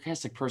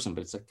sarcastic person,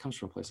 but it comes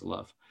from a place of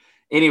love.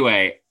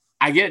 Anyway,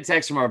 I get a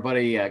text from our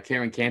buddy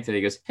Cameron Canton.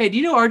 He goes, "Hey, do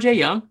you know RJ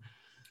Young?"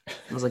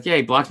 I was like, "Yeah,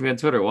 he blocked me on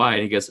Twitter. Why?"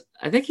 And he goes,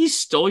 "I think he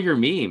stole your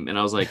meme." And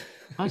I was like,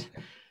 "What?"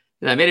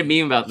 And I made a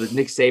meme about the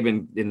Nick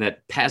Saban in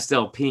that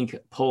pastel pink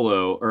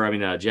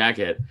polo,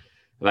 jacket,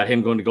 about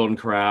him going to Golden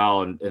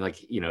Corral and like,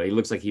 he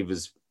looks like he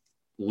was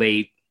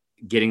late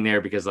getting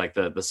there because like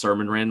the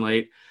sermon ran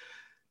late.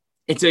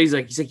 And so he's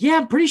like, yeah,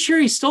 I'm pretty sure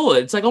he stole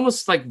it. It's like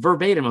almost like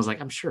verbatim. I was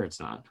like, I'm sure it's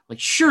not. Like,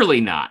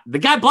 surely not. The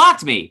guy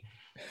blocked me.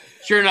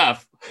 Sure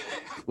enough.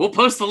 We'll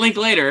post the link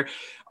later.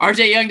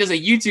 RJ Young does a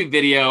YouTube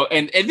video.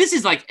 And this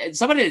is like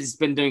somebody that's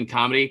been doing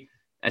comedy.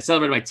 I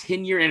celebrated my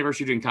 10-year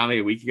anniversary doing comedy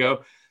a week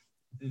ago.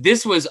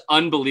 This was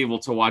unbelievable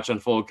to watch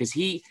unfold because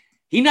he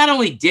not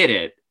only did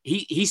it,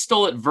 he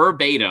stole it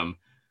verbatim,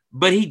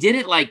 but he did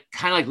it like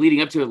kind of like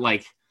leading up to it,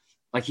 like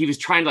he was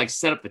trying to like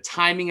set up the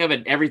timing of it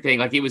and everything.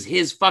 Like it was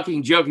his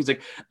fucking joke. He's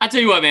like, I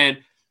tell you what, man,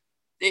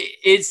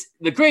 it's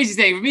the craziest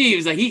thing for me. It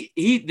was like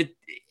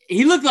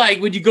he looked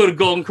like when you go to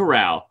Golden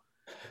Corral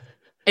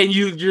and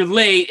you're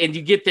late and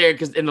you get there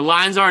and the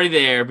line's already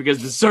there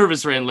because the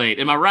service ran late.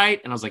 Am I right?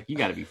 And I was like, you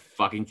got to be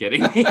fucking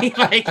kidding me.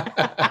 Like,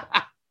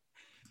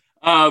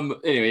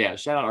 anyway, yeah,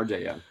 shout out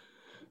RJ Young.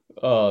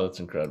 Oh, that's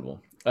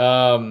incredible.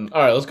 All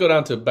right, let's go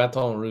down to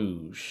Baton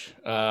Rouge.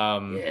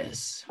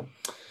 Yes.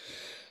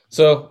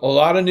 So a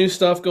lot of new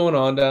stuff going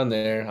on down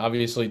there.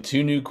 Obviously,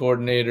 2 new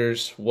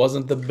coordinators.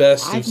 Wasn't the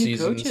best of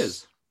seasons.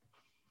 Coaches.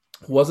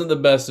 Wasn't the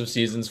best of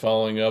seasons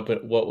following up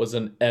at what was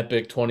an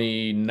epic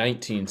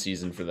 2019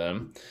 season for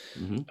them.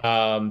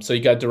 Mm-hmm. So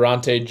you got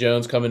Durante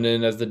Jones coming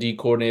in as the D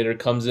coordinator,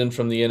 comes in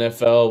from the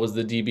NFL, was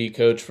the DB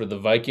coach for the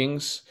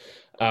Vikings.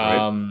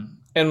 Right.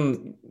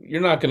 And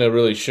you're not going to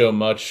really show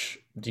much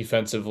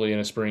defensively in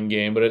a spring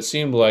game, but it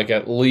seemed like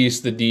at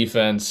least the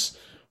defense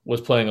was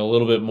playing a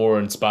little bit more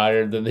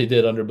inspired than they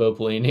did under Bo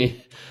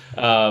Pelini.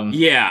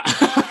 Yeah.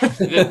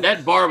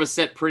 that bar was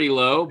set pretty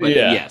low, but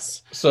yeah.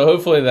 Yes. So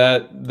hopefully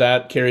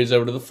that carries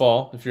over to the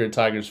fall if you're a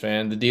Tigers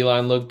fan. The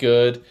D-line looked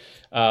good,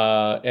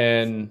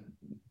 and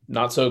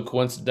not so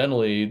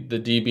coincidentally, the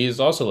DBs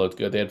also looked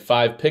good. They had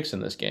 5 picks in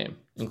this game,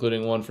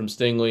 including one from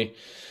Stingley.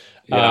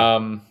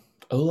 Yeah.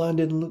 O-line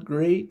didn't look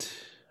great.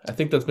 I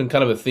think that's been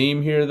kind of a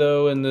theme here,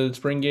 though, in the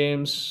spring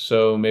games.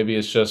 So maybe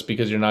it's just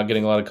because you're not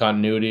getting a lot of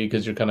continuity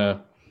because you're kind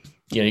of,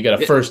 you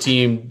got a first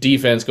team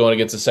defense going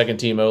against a second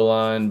team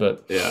O-line.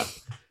 But yeah,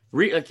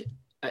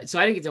 so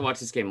I didn't get to watch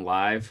this game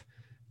live,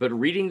 but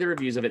reading the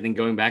reviews of it and then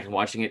going back and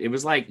watching it, it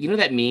was like,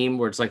 that meme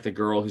where it's like the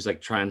girl who's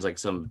like trying like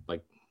some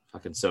like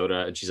fucking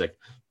soda and she's like,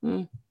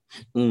 no,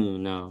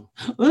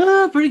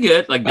 pretty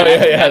good. Like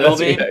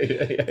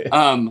that.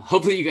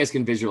 Hopefully you guys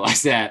can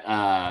visualize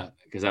that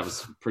because that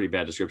was a pretty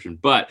bad description,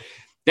 but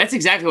that's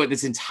exactly what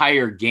this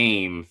entire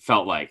game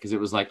felt like. Because it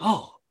was like,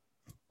 oh,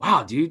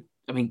 wow, dude.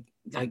 I mean,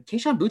 like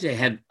Kayshon Boutte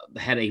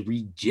had a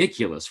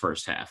ridiculous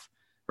first half,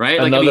 right?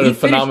 Another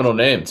phenomenal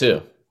name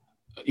too.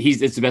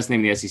 It's the best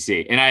name in the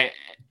SEC. And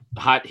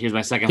here's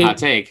my second hot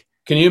take.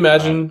 Can you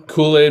imagine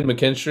Kool-Aid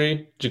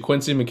McKinstry,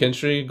 JaQuincy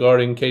McKinstry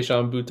guarding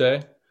Kayshon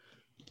Boutte?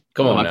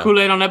 Come on now.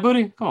 Kool-Aid on that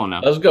booty? Come on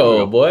now. Let's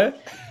go, boy.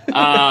 No,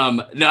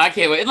 I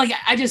can't wait.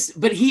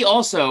 But he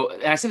also,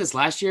 and I said this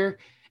last year,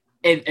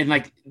 and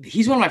like,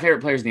 he's one of my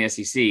favorite players in the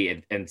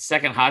SEC. And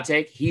second hot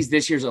take, he's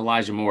this year's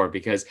Elijah Moore,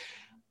 because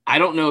I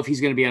don't know if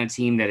he's going to be on a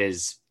team that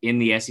is in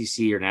the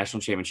SEC or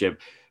national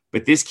championship,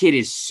 but this kid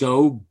is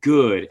so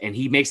good and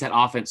he makes that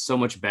offense so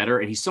much better.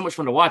 And he's so much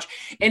fun to watch.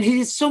 And he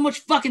has so much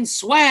fucking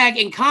swag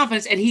and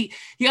confidence. And he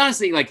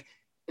honestly, like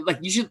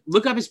you should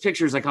look up his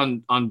pictures, like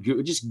on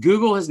Google, just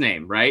Google his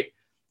name. Right.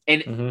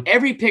 And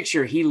every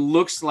picture, he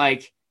looks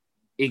like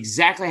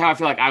exactly how I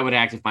feel like I would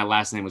act if my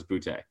last name was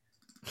Boutte.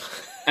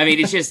 I mean,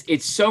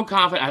 it's so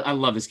confident. I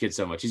love this kid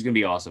so much. He's going to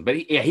be awesome. But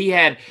he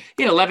had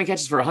 11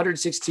 catches for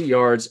 162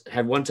 yards,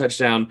 had 1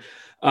 touchdown.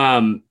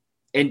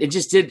 And it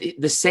just did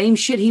the same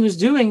shit he was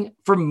doing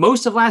for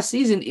most of last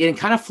season. And it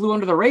kind of flew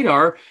under the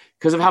radar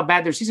because of how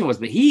bad their season was.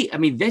 But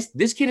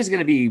this kid is going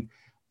to be,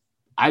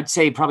 I'd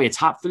say, probably a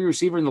top 3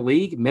 receiver in the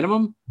league,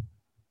 minimum.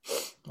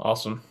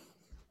 Awesome.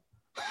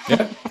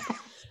 Yeah.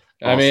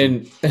 I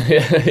mean,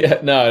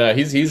 no,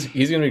 he's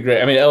going to be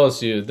great. I mean,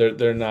 LSU,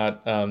 they're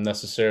not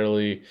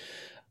necessarily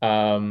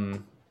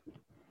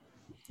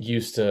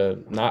used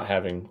to not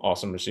having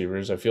awesome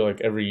receivers. I feel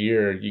like every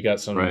year you got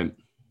some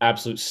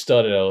absolute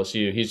stud at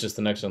LSU. He's just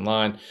the next in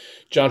line.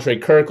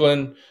 Jontre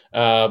Kirkland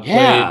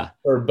played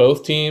for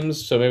both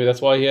teams, so maybe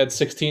that's why he had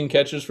 16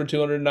 catches for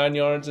 209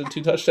 yards and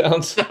 2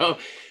 touchdowns.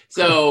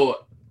 So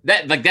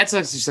that's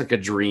just like a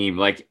dream.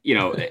 Like,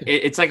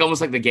 it's like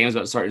almost like the game's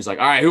about to start. It's like,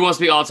 all right, who wants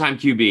to be all-time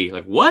QB?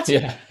 Like, what?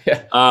 Yeah.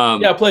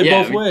 I played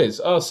both ways.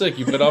 Oh, sick.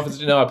 You played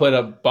offense? No, I played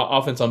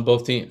offense on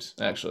both teams,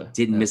 actually.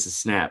 Didn't miss a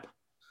snap,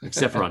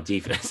 except for on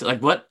defense.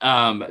 Like, what?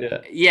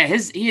 He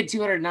had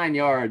 209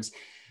 yards.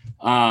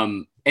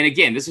 And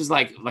again, this was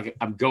like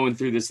I'm going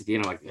through this at the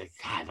end. I'm like,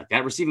 God, like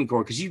that receiving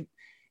core, because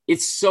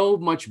it's so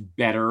much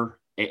better,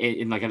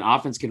 and like an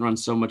offense can run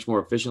so much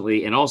more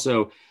efficiently, and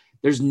also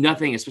there's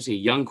nothing, especially a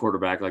young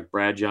quarterback like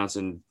Brad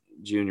Johnson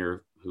Jr.,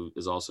 who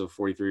is also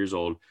 43 years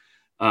old.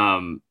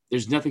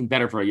 There's nothing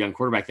better for a young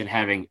quarterback than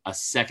having a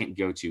second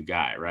go-to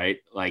guy, right?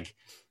 Like,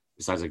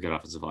 besides a good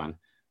offensive line.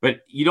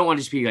 But you don't want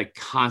to just be like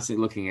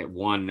constantly looking at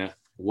one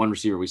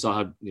receiver. We saw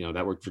how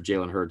that worked for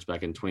Jalen Hurts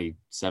back in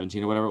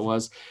 2017 or whatever it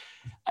was.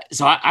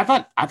 So I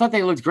thought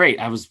they looked great.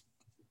 I was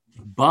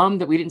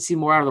bummed that we didn't see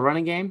more out of the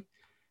running game.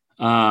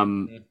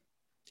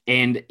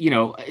 And,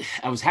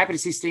 I was happy to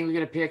see Stingley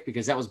get a pick,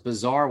 because that was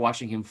bizarre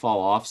watching him fall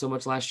off so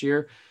much last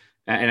year.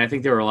 And I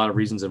think there were a lot of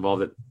reasons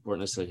involved that weren't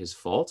necessarily his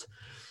fault.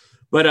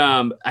 But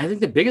I think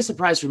the biggest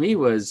surprise for me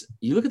was,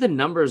 you look at the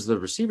numbers the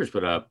receivers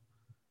put up.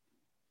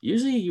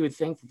 Usually you would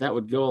think that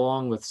would go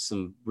along with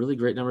some really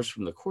great numbers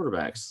from the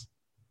quarterbacks.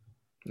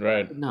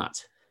 Right. But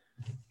not.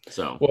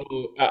 So,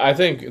 well, I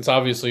think it's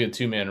obviously a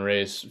 2-man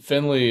race.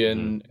 Finley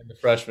and the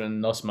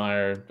freshman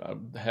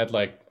Nussmeier had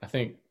I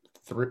think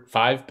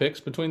 5 picks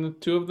between the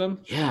two of them.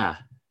 Yeah,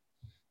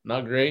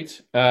 not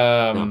great.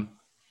 No.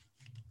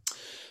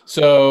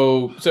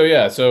 So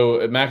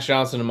Max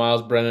Johnson and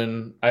Miles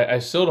Brennan. I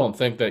still don't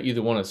think that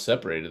either one has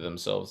separated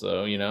themselves,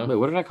 though. Wait,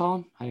 what did I call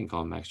him? I didn't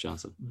call him Max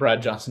Johnson.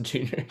 Brad Johnson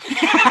Jr.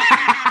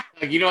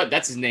 You know what?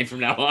 That's his name from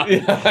now on.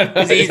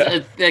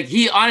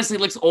 He honestly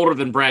looks older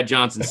than Brad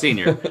Johnson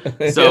Sr.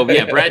 So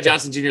Brad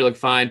Johnson Jr. looked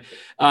fine.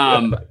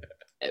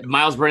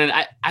 Miles Brennan,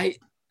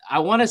 I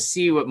want to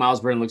see what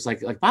Miles Brennan looks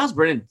like. Like, Miles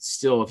Brennan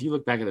still, if you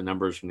look back at the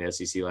numbers from the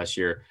SEC last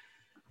year,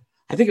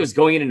 I think it was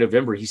going into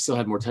November, he still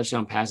had more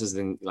touchdown passes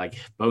than like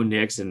Bo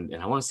Nix, and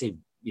I want to say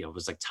it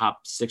was like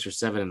top 6 or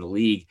 7 in the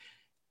league.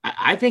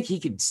 I think he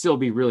could still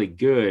be really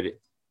good.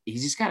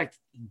 He's just got to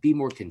be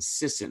more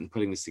consistent in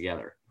putting this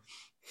together.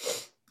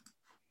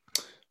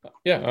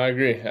 Yeah, I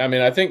agree. I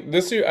mean, I think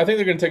this year,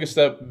 they're going to take a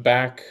step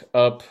back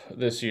up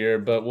this year,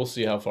 but we'll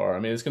see how far. I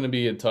mean, it's going to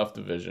be a tough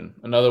division.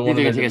 Another one.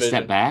 They're going to take a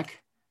step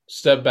back?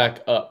 Step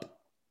back up.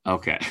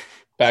 Okay.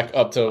 Back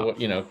up to,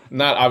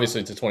 not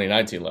obviously to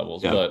 2019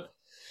 levels, but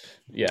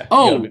yeah.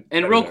 Oh,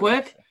 and real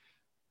quick,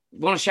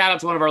 want to shout out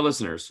to one of our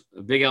listeners,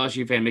 a big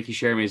LSU fan, Mickey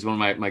Sheremy is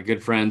one of my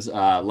good friends.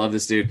 Love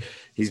this dude.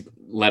 He's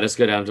let us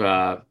go down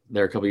to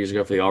there a couple years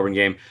ago for the Auburn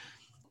game.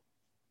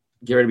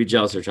 Get ready to be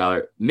jealous here,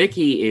 Tyler.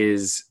 Mickey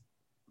is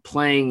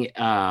playing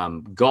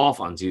golf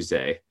on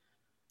Tuesday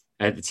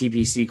at the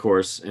TPC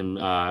course in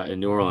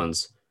New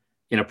Orleans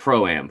in a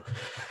pro-am.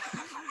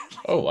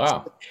 Oh,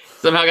 wow.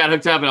 Somehow got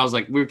hooked up, and I was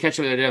like, we were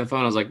catching the other day on the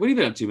phone. I was like, what have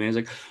you been up to, man? He's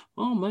like,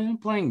 oh, man, I'm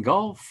playing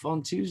golf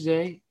on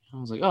Tuesday. I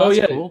was like, oh,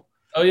 that's cool.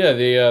 Oh, yeah,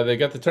 they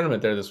got the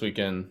tournament there this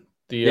weekend.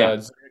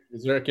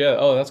 Zurich, yeah.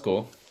 Oh, that's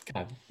cool.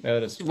 God, yeah,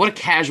 that is. What a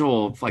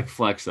casual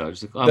flex, though.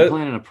 Just like, I'm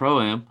playing in a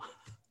pro-am.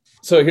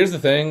 So here's the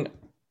thing.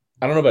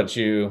 I don't know about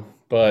you,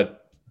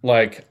 but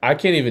I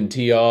can't even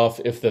tee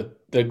off if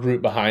the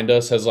group behind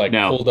us has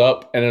pulled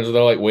up and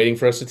they're waiting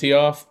for us to tee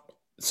off.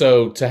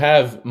 So to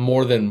have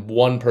more than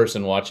one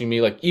person watching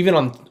me, even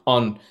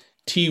on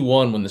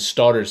T1 when the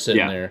starter's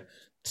sitting there,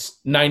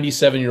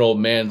 97-year-old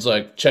man's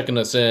checking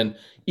us in.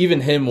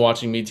 Even him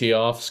watching me tee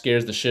off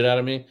scares the shit out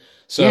of me.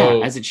 So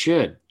yeah, as it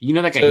should. You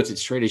know that guy hits it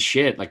straight as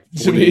shit,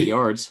 48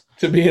 yards.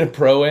 To be in a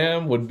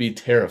pro-am would be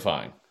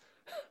terrifying.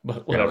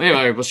 But whatever.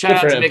 Anyway, well,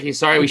 shout out to Mickey.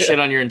 Sorry we shit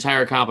on your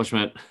entire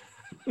accomplishment.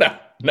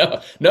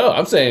 No.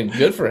 I'm saying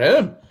good for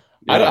him.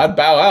 Yeah. I'd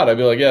bow out. I'd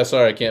be like, yeah,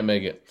 sorry, I can't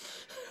make it.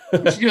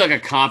 You should do a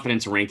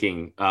confidence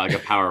ranking, a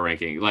power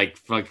ranking,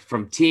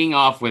 from teeing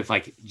off with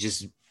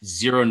just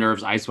zero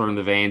nerves, ice water in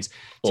the veins,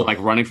 to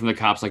running from the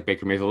cops like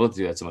Baker Mayfield. We'll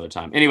do that some other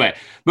time. Anyway,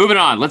 moving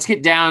on. Let's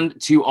get down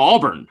to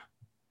Auburn.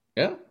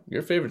 Yeah,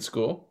 your favorite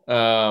school.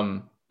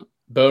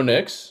 Bo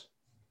Nix,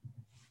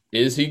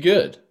 is he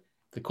good?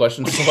 The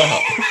question's still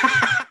out.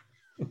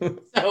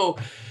 So,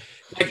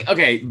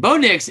 okay, Bo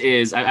Nix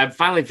is. I've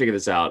finally figured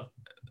this out.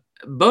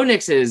 Bo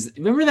Nix is.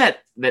 Remember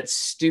that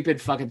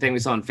stupid fucking thing we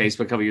saw on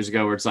Facebook a couple years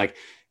ago, where it's like,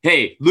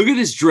 "Hey, look at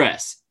his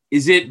dress.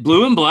 Is it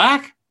blue and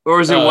black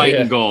or is it white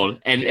and gold?"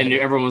 And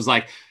everyone was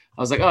like,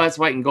 "I was like, oh, that's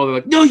white and gold." They're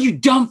like, "No, you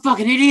dumb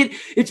fucking idiot!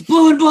 It's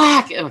blue and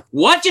black." And I'm like,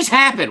 what just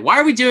happened? Why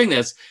are we doing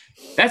this?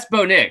 That's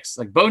Bo Nix.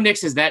 Bo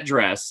Nix is that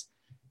dress.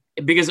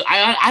 Because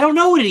I don't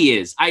know what he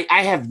is. I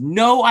have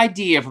no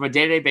idea from a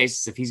day-to-day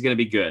basis if he's going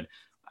to be good.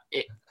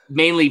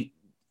 Mainly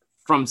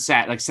from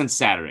since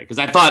Saturday, because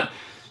I thought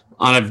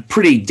on a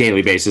pretty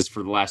daily basis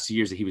for the last 2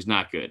 years that he was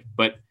not good.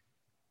 But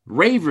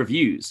rave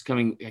reviews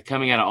coming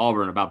out of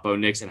Auburn about Bo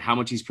Nix and how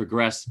much he's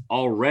progressed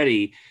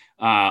already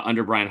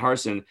under Brian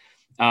Harsin.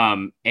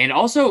 And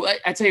also,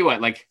 I tell you what,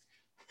 when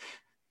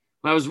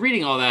I was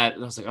reading all that, I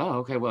was like, oh,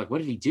 okay, well, what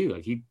did he do?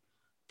 He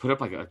put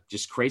up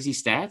just crazy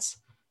stats.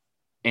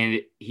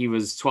 And he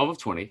was 12 of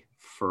 20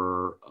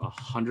 for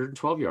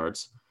 112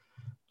 yards,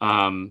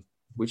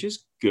 which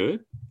is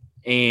good.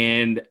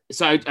 And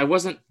so I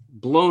wasn't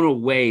blown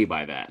away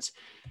by that.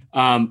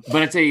 But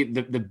I'd say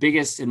the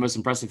biggest and most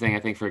impressive thing I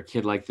think for a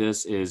kid like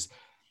this is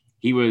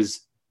he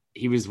was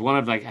one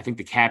of I think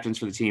the captains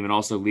for the team and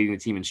also leading the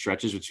team in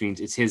stretches, which means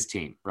it's his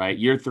team, right?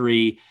 Year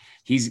 3,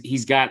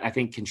 he's got, I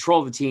think, control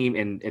of the team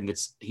and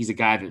he's a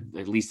guy that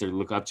at least they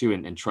look up to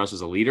and trust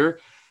as a leader.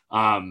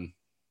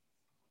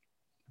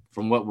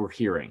 From what we're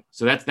hearing.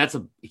 So that's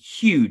a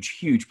huge,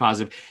 huge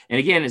positive. And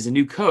again, as a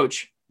new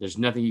coach, there's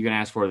nothing you can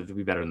ask for that would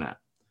be better than that.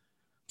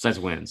 Besides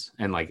wins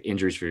and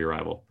injuries for your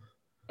rival.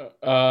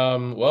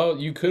 Well,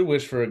 you could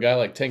wish for a guy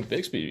like Tank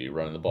Bixby to be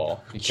running the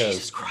ball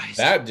because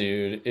that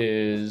dude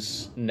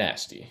is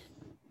nasty.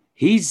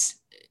 Is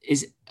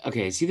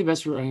he the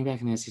best running back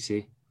in the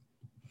SEC?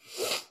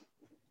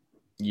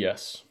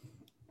 Yes.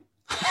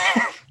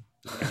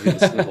 Do the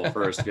sniffle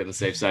first to be on the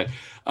safe side.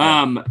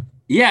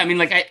 Yeah, I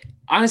mean,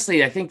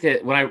 honestly, I think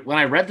that when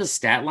I read the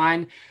stat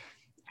line,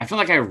 I feel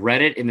like I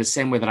read it in the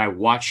same way that I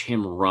watch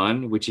him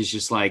run, which is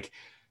just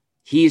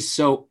he is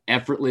so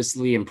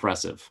effortlessly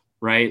impressive,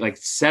 right?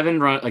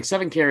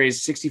 7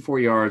 carries, 64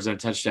 yards and a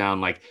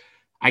touchdown.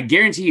 I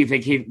guarantee you if they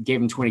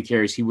gave him 20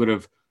 carries, he would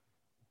have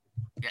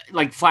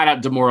flat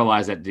out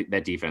demoralized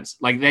that defense.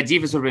 That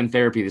defense would have been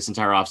therapy this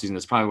entire offseason.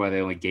 That's probably why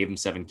they only gave him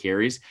 7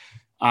 carries.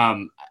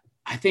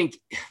 I think,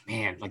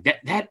 man,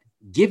 that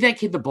give that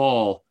kid the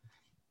ball,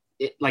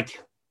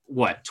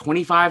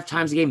 25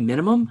 times a game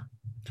minimum?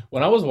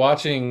 When I was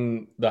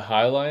watching the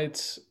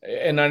highlights,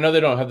 and I know they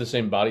don't have the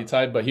same body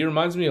type, but he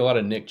reminds me a lot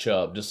of Nick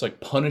Chubb, just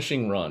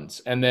punishing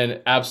runs and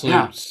then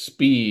absolute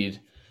speed,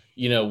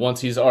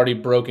 once he's already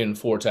broken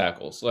 4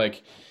 tackles.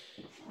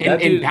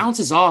 And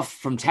bounces off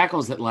from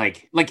tackles that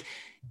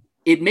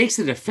it makes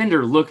the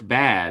defender look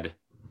bad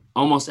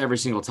almost every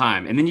single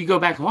time. And then you go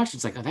back and watch,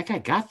 it's oh, that guy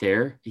got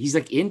there. He's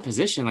in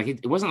position.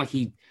 It wasn't like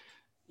he,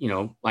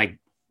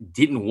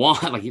 didn't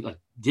want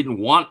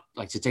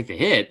to take the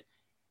hit.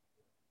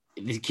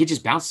 The kid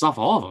just bounces off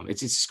all of them.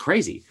 It's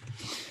crazy.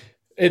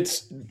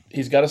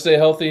 He's got to stay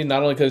healthy,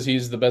 not only because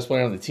he's the best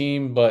player on the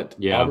team, but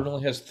Auburn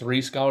only has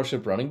 3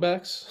 scholarship running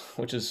backs,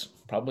 which is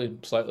probably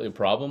slightly a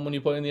problem when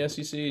you play in the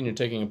SEC and you're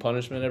taking a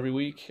punishment every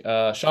week.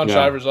 Sean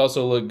Shivers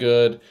also looked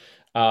good,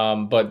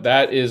 but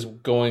that is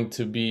going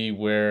to be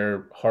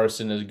where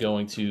Harsin is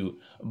going to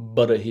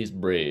butter his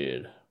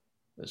bread.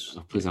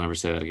 Please don't ever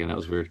say that again. That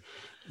was weird.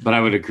 But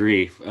I would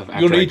agree.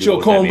 You'll eat your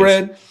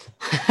cornbread.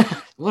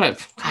 What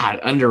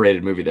a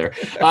underrated movie there.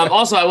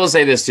 Also, I will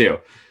say this too.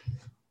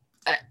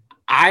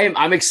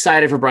 I'm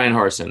excited for Brian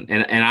Harsin,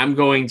 and I'm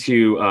going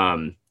to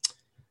I'm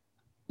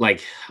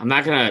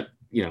not gonna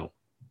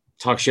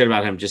talk shit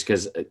about him just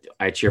because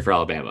I cheer for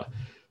Alabama,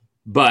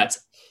 but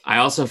I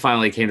also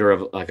finally came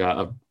to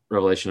a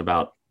revelation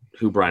about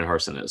who Brian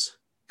Harsin is.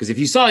 Because if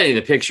you saw any of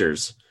the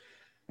pictures,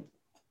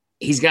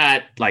 he's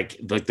got like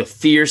the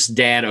fierce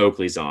dad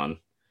Oakleys on,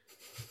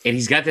 and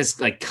he's got this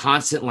like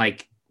constant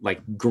like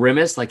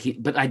grimace,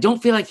 but I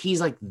don't feel like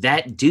he's like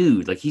that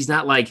dude. Like he's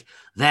not like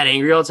that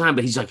angry all the time,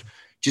 but he's like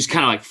just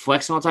kind of like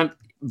flexing all the time.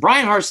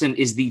 Brian Harsin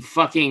is the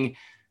fucking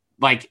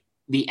like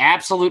the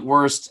absolute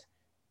worst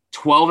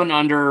 12 and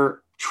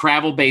under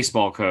travel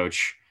baseball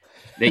coach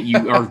that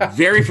you are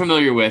very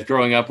familiar with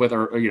growing up with,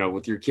 or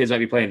with your kids might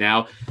be playing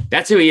now.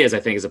 That's who he is, I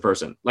think, as a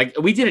person. Like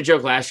we did a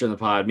joke last year in the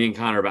pod, me and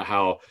Connor, about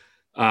how,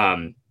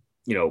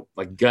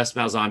 like Gus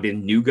Malzahn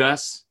being new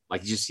Gus,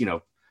 like just,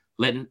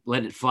 letting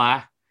it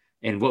fly.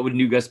 And what would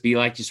new Gus be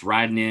like? Just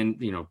riding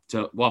in,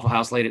 to Waffle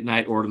House late at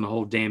night, ordering the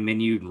whole damn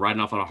menu and riding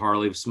off on a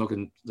Harley,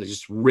 smoking,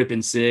 just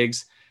ripping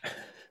cigs.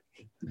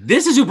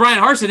 This is who Brian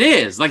Harsin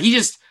is. Like I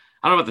don't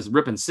know about this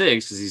ripping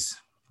cigs because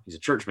he's a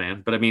church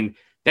man, but I mean,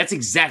 that's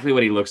exactly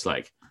what he looks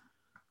like.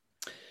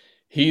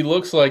 He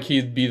looks like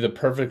he'd be the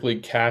perfectly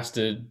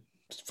casted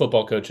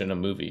football coach in a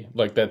movie.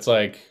 Like that's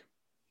like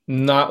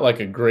not like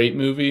a great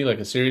movie, like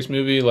a serious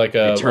movie, like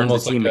a it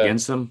turns the team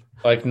against him.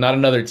 Like not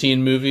another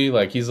teen movie.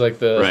 Like he's like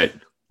the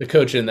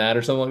coach in that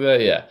or something like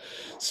that. Yeah.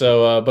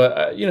 So,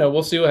 but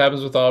we'll see what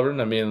happens with Auburn.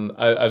 I mean,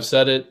 I've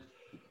said it.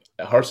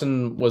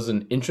 Harsin was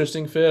an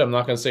interesting fit. I'm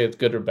not going to say it's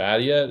good or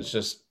bad yet. It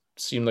just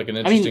seemed like an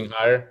interesting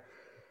hire.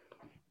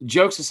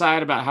 Jokes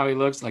aside about how he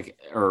looks like,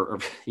 or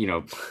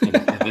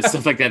and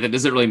stuff like that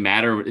doesn't really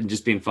matter, and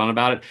just being fun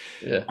about it.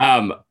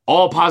 Yeah.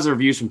 All positive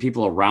reviews from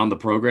people around the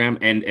program,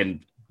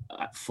 and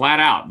flat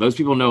out, those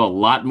people know a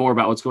lot more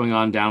about what's going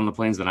on down in the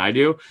plains than I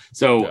do.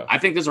 So yeah. I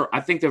think those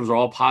are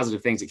all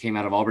positive things that came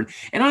out of Auburn.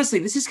 And honestly,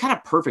 this is kind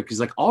of perfect because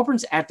like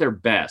Auburn's at their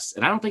best,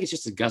 and I don't think it's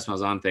just a Gus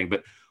Malzahn thing,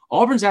 but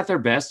Auburn's at their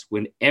best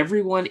when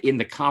everyone in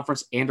the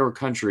conference and or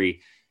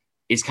country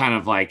is kind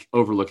of like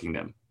overlooking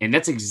them, and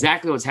that's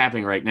exactly what's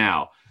happening right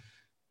now.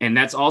 And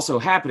that's also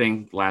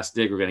happening, last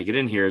dig we're going to get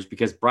in here, is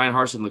because Brian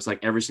Harsin looks like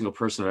every single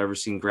person I've ever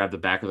seen grab the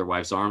back of their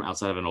wife's arm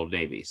outside of an Old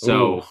Navy.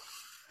 So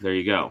There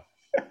you go.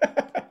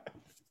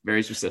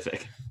 Very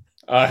specific.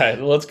 All right,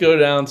 let's go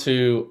down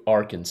to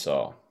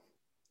Arkansas.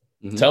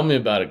 Mm-hmm. Tell me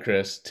about it,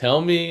 Chris. Tell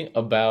me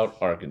about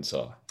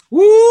Arkansas.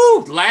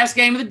 Woo! Last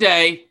game of the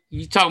day.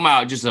 You talking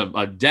about just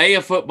a day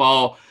of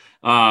football.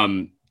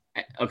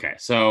 Okay,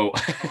 so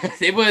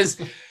it was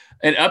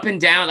an up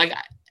and down. Like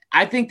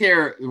I think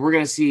we're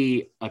going to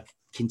see a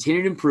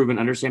continued improvement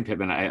under Sam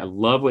Pittman. I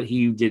love what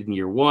he did in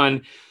year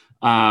one.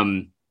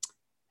 And,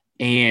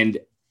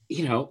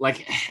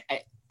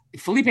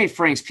 Felipe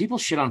Franks, people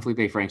shit on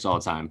Felipe Franks all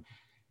the time,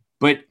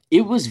 but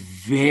it was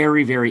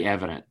very, very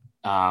evident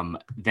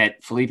that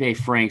Felipe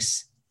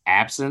Franks'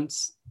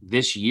 absence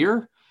this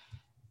year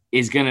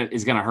is gonna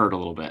hurt a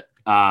little bit.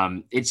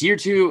 It's year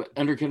two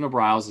under Kendall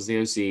Briles as the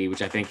OC,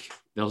 which I think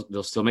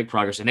they'll still make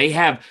progress. And they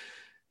have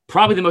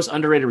probably the most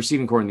underrated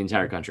receiving core in the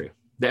entire country.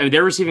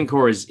 Their receiving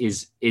core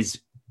is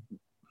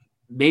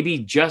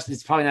maybe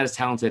it's probably not as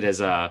talented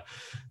as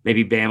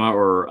maybe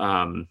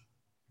Bama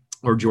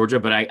or Georgia,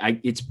 but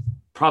it's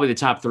probably the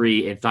top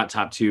three, if not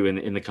top two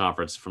in the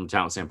conference from a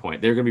talent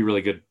standpoint. They're going to be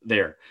really good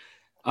there.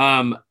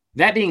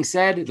 That being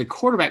said, the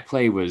quarterback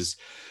play was,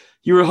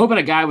 you were hoping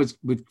a guy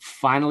would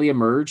finally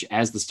emerge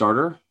as the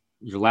starter,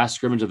 your last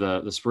scrimmage of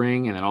the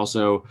spring, and then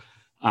also,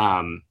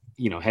 heading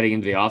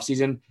into the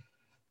offseason.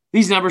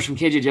 These numbers from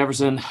KJ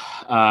Jefferson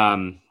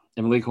and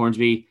Malik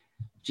Hornsby,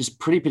 just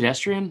pretty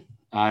pedestrian.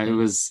 It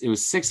was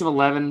 6 of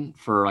 11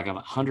 for like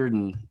 100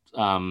 and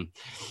I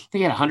think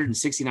he had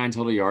 169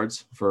 total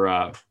yards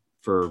for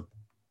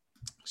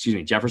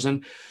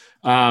Jefferson.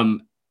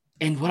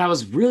 And what I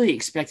was really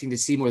expecting to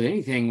see more than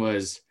anything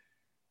was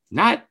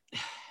not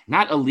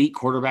elite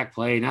quarterback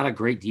play, not a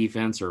great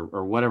defense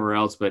or whatever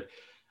else, but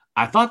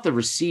I thought the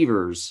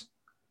receivers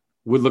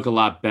would look a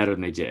lot better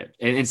than they did.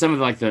 And some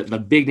of the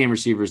big name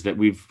receivers that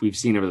we've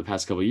seen over the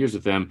past couple of years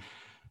with them.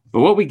 But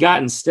what we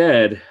got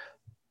instead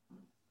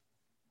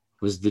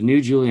was the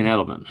new Julian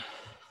Edelman.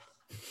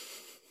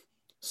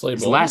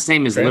 His last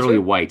name is literally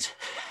White.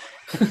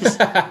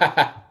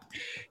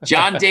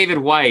 John David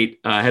White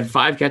had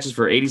 5 catches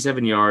for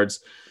 87 yards.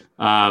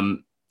 But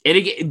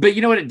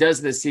you know what it does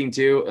to this team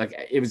too?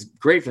 Like it was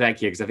great for that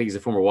kid because I think he's a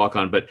former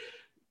walk-on. But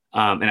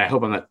and I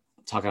hope I'm not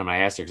talking on my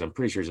ass here because I'm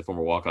pretty sure he's a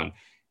former walk-on.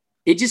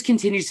 It just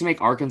continues to make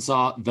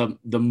Arkansas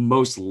the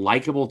most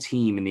likable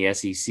team in the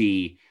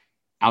SEC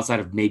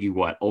outside of maybe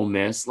Ole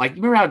Miss. Like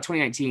remember how in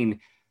 2019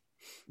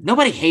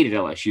 nobody hated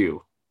LSU.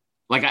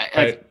 Like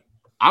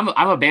I'm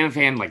a Bama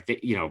fan. Like they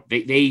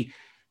beat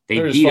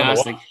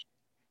us. Like,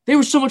 they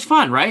were so much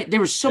fun, right? They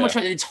were so much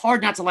fun. It's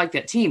hard not to like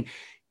that team.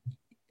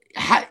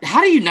 How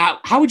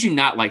would you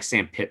not like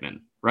Sam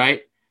Pittman,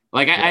 right?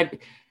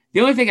 Like The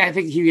only thing I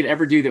think he could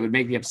ever do that would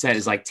make me upset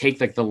is like take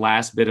like the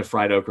last bit of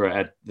fried okra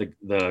at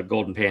the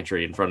Golden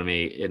Pantry in front of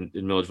me in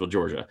Milledgeville,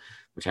 Georgia,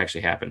 which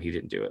actually happened. He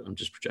didn't do it. I'm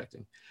just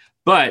projecting.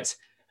 But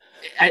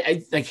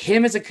I like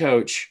him as a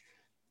coach.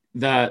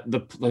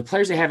 The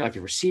players they have, like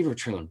the receiver,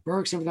 Traylon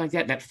Burks, everything like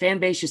that, that fan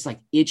base just like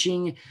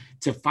itching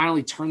to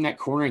finally turn that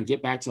corner and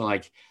get back to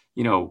like,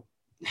 you know,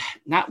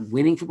 not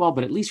winning football,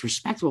 but at least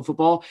respectable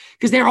football.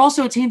 Because they're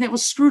also a team that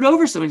was screwed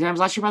over so many times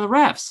last year by the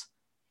refs.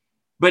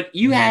 But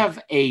you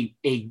have a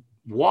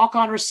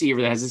walk-on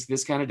receiver that has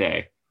this kind of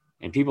day,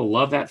 and people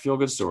love that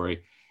feel-good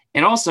story.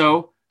 And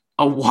also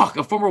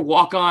a former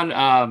walk-on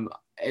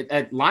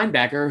at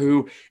linebacker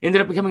who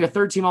ended up becoming a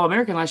third-team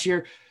All-American last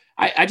year.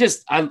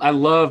 I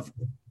love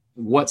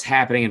what's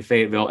happening in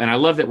Fayetteville, and I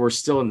love that we're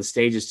still in the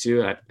stages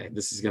too.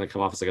 This is going to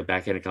come off as like a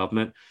backhanded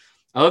compliment.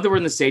 I love that we're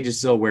in the stages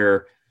still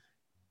where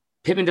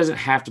Pittman doesn't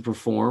have to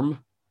perform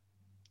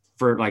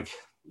for like,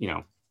 you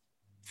know,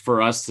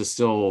 for us to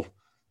still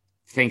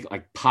think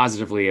like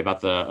positively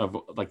about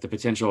the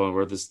potential and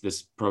where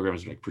this program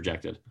is like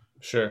projected.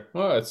 Sure.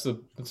 Well, it's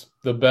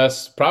the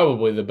best,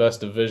 probably the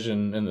best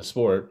division in the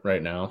sport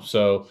right now.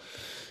 So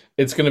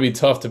it's going to be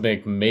tough to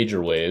make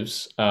major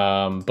waves.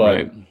 But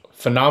right.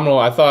 Phenomenal.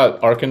 I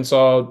thought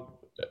Arkansas,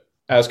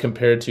 as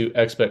compared to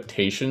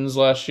expectations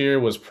last year,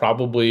 was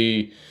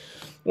probably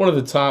one of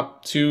the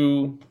top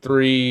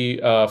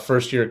 2-3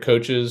 first-year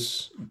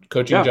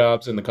coaching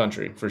jobs in the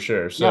country for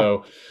sure.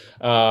 So,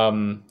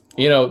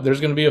 you know, there's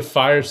going to be a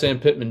fire Sam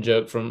Pittman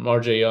joke from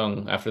RJ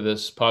Young after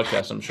this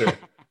podcast, I'm sure.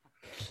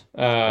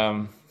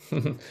 And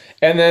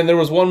then there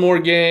was one more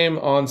game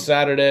on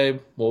Saturday.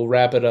 We'll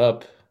wrap it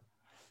up.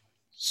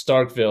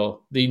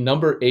 Starkville, the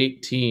number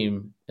 8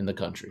 team in the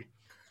country.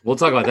 We'll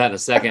talk about that in a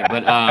second.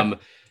 But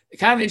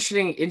kind of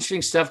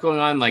interesting stuff going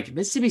on. Like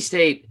Mississippi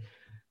State,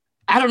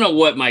 I don't know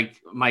what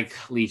Mike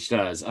Leach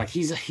does. Like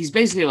he's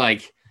basically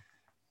like,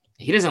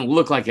 he doesn't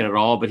look like it at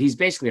all, but he's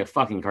basically a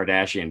fucking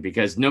Kardashian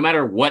because no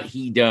matter what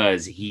he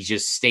does, he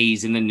just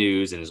stays in the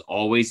news and is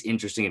always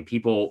interesting. And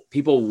people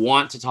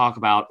want to talk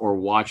about or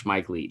watch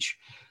Mike Leach.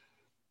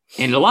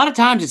 And a lot of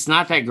times it's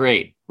not that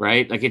great,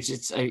 right? Like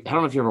it's I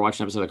don't know if you ever watched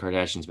an episode of the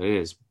Kardashians, but it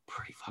is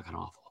pretty fucking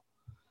awful.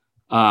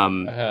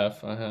 I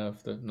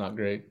have. They're not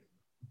great.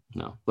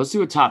 No, let's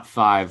do a top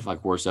 5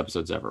 like worst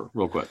episodes ever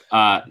real quick.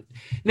 No,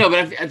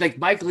 but I like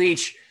Mike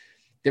Leach,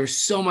 there was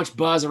so much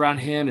buzz around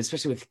him,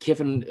 especially with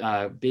Kiffin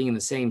being in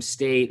the same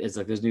state as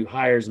like those new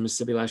hires in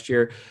Mississippi last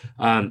year.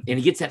 And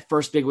he gets that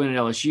first big win at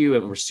LSU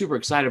and we're super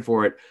excited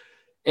for it.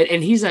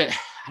 And he's I don't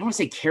want to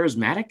say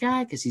charismatic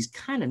guy because he's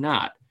kind of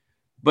not,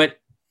 but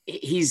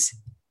he's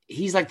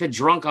like the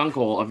drunk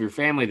uncle of your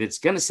family that's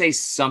going to say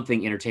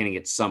something entertaining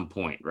at some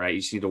point, right? You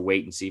just need to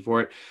wait and see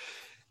for it.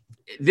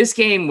 This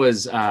game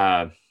was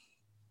kind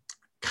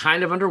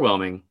of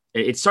underwhelming.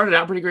 It started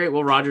out pretty great.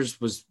 Will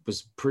Rogers was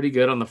pretty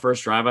good on the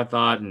first drive, I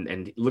thought,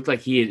 and it looked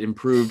like he had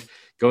improved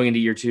going into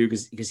year 2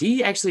 because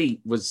he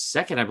actually was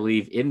second, I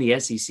believe, in the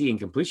SEC in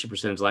completion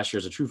percentage last year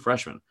as a true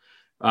freshman.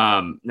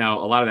 Now,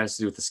 a lot of that has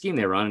to do with the scheme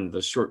they run and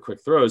those short,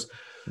 quick throws.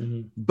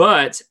 Mm-hmm.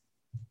 But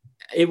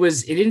it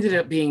ended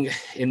up being,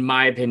 in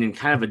my opinion,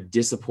 kind of a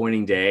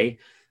disappointing day,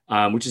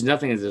 which is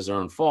nothing as their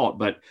own fault.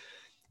 But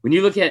when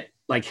you look at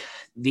like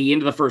the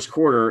end of the first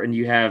quarter and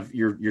you have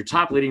your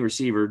top leading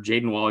receiver,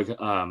 Jaden Walley,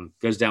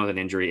 goes down with an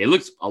injury. It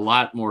looked a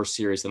lot more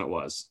serious than it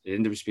was. It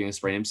ended up being a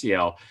sprained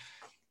MCL.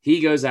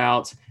 He goes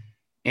out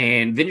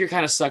and then you're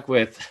kind of stuck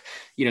with,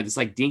 you know, this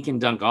like dink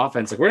and dunk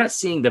offense. Like we're not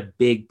seeing the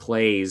big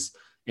plays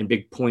and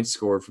big points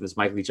scored from this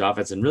Mike Leach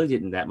offense and really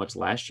didn't that much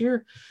last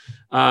year.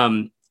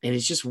 And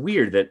it's just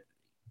weird that,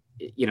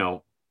 you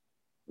know,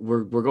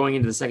 we're going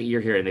into the second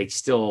year here and they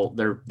still,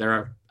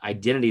 their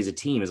identity as a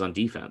team is on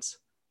defense.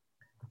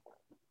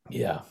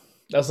 Yeah,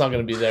 that's not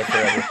going to be there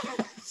forever.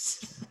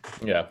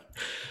 Yeah.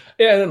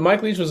 And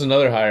Mike Leach was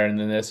another hire in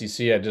the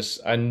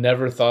SEC. I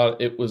never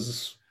thought it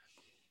was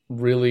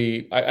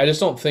really, I just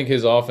don't think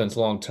his offense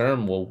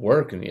long-term will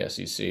work in the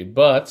SEC.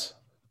 But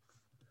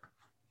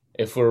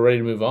if we're ready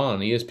to move on,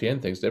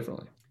 ESPN thinks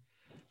differently.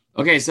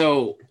 Okay,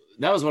 so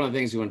that was one of the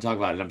things we want to talk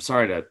about. And I'm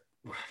sorry to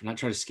not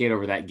try to skate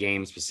over that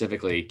game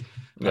specifically.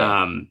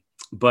 Yeah.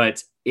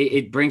 But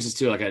it brings us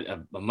to like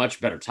a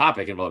much better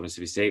topic involving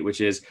Mississippi State,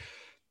 which is,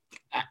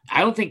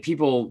 I don't think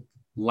people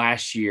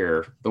last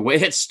year, the way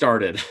it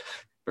started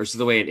versus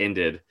the way it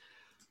ended,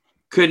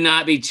 could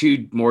not be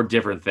two more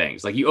different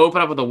things. Like you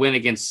open up with a win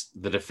against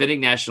the defending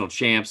national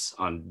champs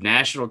on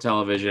national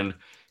television.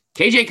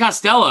 KJ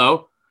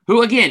Costello,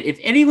 who again, if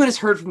anyone has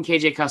heard from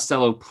KJ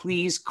Costello,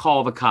 please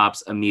call the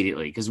cops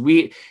immediately because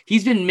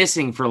he's been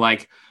missing for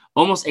like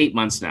almost 8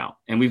 months now.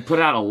 And we've put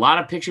out a lot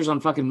of pictures on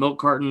fucking milk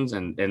cartons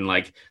and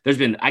like there's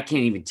been, I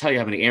can't even tell you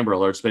how many Amber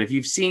Alerts, but if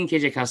you've seen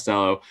KJ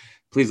Costello,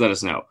 please let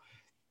us know.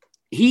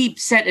 He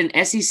set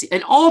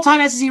an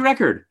all-time SEC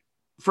record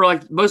for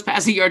like most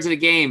passing yards in a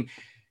game.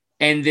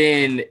 And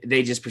then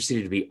they just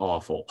proceeded to be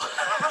awful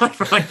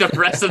for like the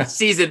rest of the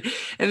season.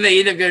 And they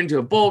end up going to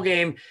a bowl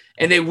game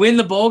and they win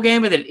the bowl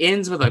game and it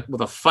ends with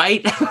a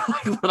fight,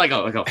 like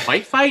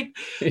a fight.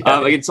 Yeah.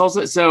 Like it's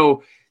also,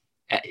 so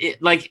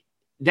like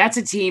that's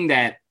a team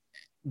that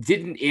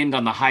didn't end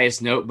on the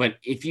highest note. But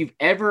if you've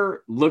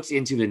ever looked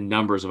into the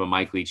numbers of a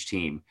Mike Leach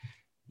team,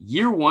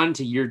 year 1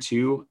 to year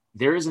 2,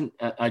 there isn't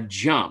a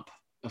jump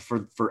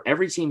for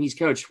every team he's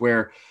coached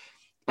where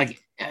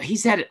like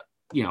he's had,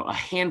 a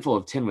handful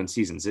of 10-win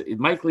seasons.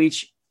 Mike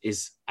Leach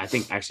is, I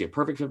think, actually a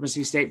perfect fit for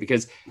Mississippi State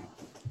because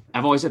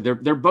I've always said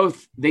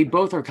they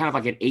both are kind of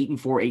like an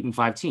 8-4,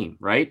 8-5 team,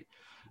 right?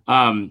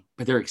 But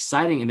they're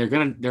exciting and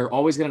they're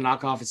always gonna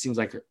knock off, it seems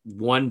like,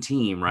 one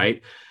team,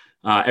 right?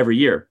 Every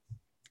year.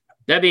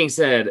 That being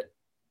said,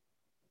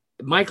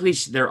 Mike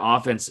Leach and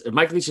offense,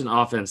 Mike Leach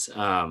offense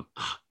on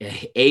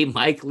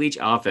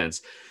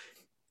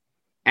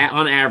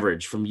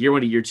average from year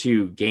 1 to year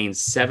 2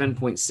 gains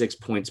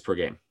 7.6 points per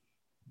game.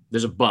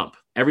 There's a bump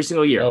every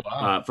single year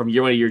from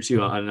year 1 to year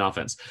 2 on an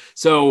offense.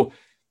 So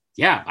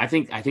yeah, I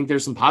think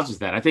there's some positives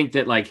to that. I think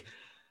that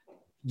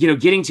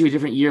getting to a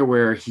different year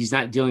where he's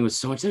not dealing with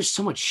so much, there's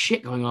so much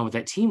shit going on with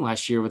that team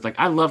last year with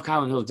I love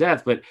Kylan Hill to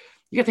death, but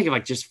you got to think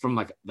of just from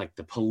like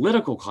the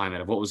political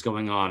climate of what was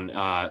going on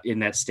in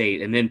that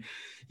state. And then,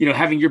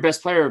 having your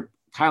best player,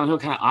 Kylan Hill,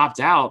 kind of opt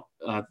out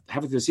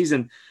halfway through the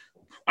season.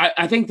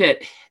 I think that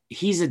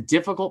he's a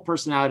difficult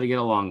personality to get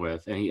along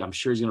with. And I'm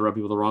sure he's going to rub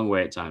people the wrong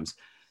way at times,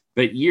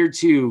 but year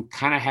 2,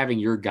 kind of having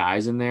your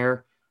guys in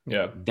there,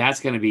 that's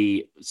going to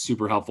be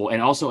super helpful.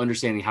 And also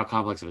understanding how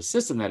complex of a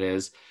system that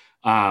is.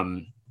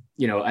 I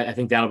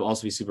think that'll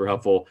also be super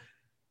helpful.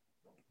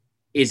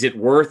 Is it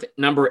worth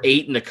number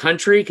 8 in the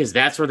country? Because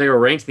that's where they were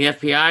ranked in the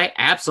FPI.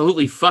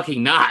 Absolutely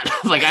fucking not.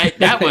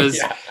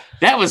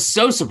 That was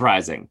so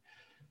surprising.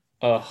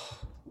 I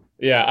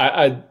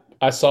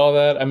saw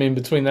that. I mean,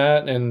 between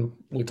that and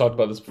we talked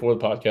about this before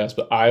the podcast,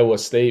 but Iowa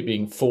State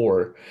being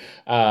 4,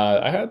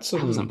 I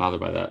wasn't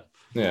bothered by that.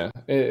 Yeah,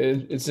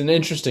 it's an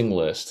interesting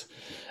list.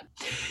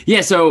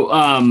 Yeah.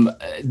 So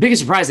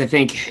biggest surprise, I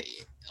think.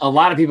 A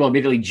lot of people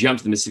immediately jump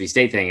to the Mississippi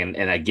State thing,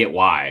 and I get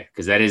why,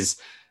 because that is,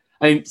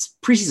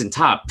 preseason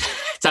top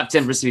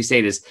 10 Mississippi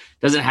State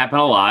doesn't happen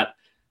a lot.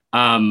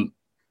 And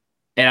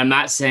I'm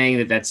not saying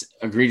that that's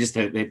egregious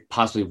that they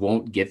possibly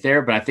won't get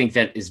there, but I think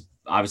that is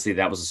obviously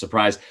that was a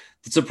surprise.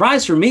 The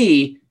surprise for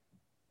me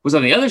was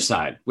on the other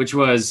side, which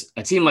was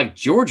a team like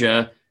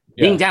Georgia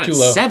being down at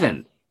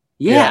 7.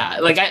 Yeah.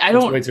 I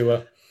don't, way too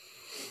low.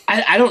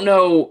 I don't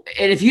know.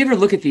 And if you ever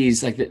look at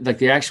these, like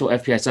the actual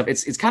FPI stuff,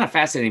 it's kind of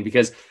fascinating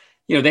because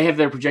they have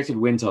their projected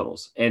win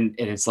totals and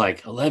it's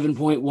like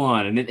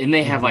 11.1 and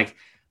they have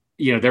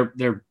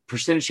their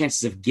percentage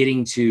chances of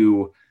getting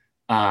to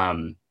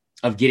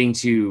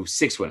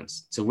 6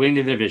 wins, to winning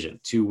the division,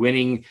 to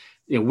winning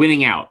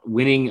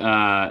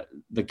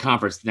the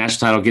conference, the national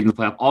title, getting the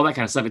playoff, all that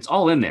kind of stuff. It's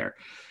all in there.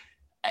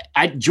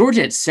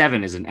 Georgia at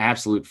 7 is an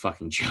absolute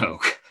fucking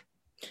joke.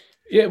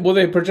 Yeah. Well,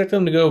 they project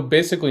them to go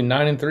basically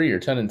 9-3 or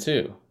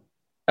 10-2.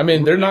 I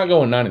mean, they're not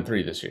going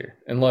 9-3 this year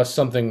unless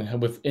something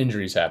with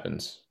injuries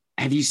happens.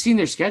 Have you seen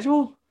their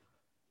schedule?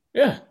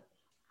 Yeah.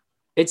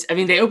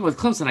 They open with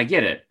Clemson. I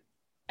get it.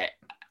 I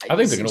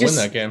think they're going to win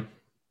that game.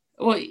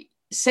 Well,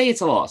 say it's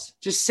a loss.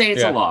 Just say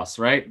it's a loss,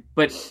 right?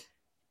 But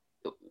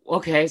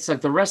okay, it's like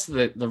the rest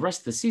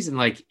of the season.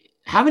 Like,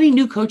 how many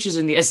new coaches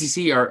in the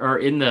SEC are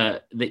in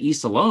the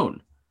East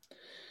alone?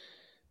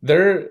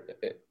 Their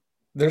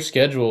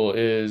schedule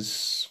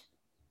is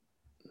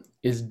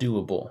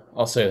doable.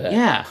 I'll say that.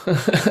 Yeah.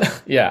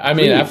 Yeah. I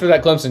mean, after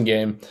that Clemson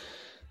game,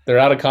 their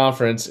out of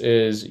conference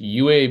is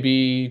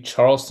UAB,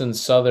 Charleston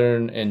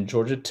Southern, and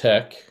Georgia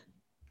Tech.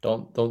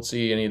 Don't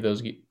see any of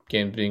those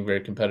games being very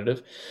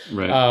competitive.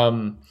 Right.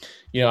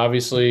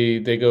 Obviously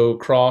they go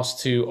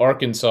across to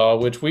Arkansas,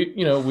 which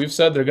we've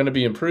said they're going to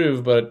be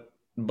improved, but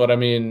I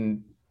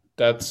mean,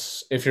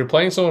 that's if you're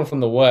playing someone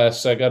from the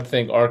West, I got to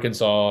think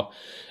Arkansas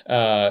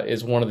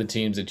is one of the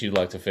teams that you'd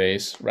like to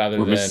face rather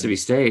than Mississippi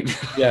State.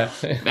 Yeah.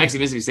 Actually,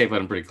 Mississippi State played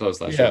them pretty close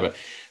last year,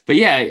 but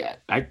yeah,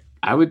 I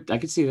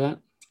could see that.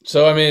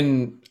 So, I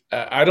mean,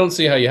 I don't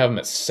see how you have them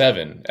at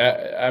 7.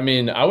 I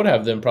mean, I would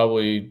have them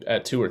probably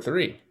at 2 or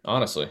 3,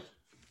 honestly.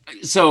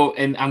 So,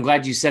 and I'm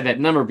glad you said that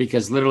number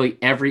because literally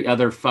every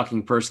other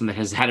fucking person that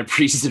has had a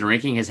preseason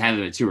ranking has had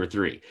it at 2 or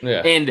 3.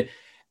 Yeah.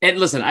 And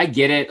listen, I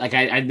get it. Like,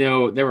 I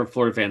know there were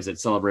Florida fans that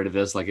celebrated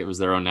this like it was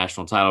their own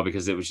national title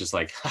because it was just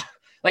like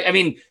I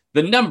mean,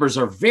 the numbers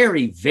are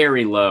very,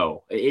 very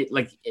low.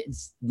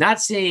 It's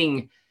not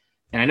seeing,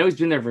 and I know he's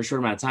been there for a short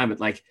amount of time,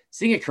 but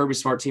seeing a Kirby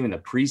Smart team in the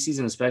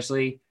preseason,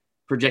 especially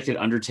projected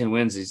under 10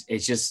 wins,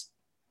 it's just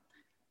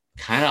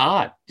kind of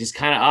odd.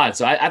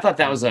 So I thought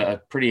that was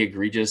a pretty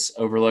egregious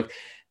overlook.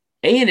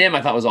 A&M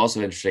I thought was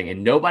also interesting,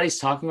 and nobody's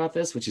talking about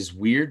this, which is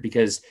weird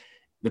because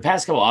the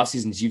past couple off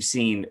seasons you've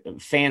seen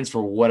fans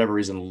for whatever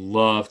reason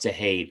love to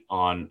hate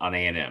on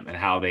A&M and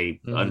how they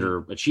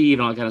underachieve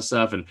and all that kind of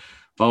stuff and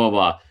blah blah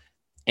blah.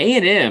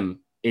 A&M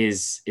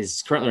is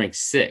currently ranked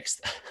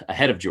 6th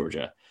ahead of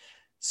Georgia.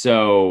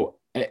 So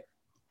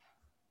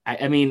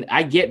I mean,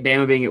 I get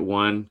Bama being at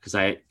 1 because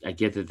I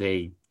get that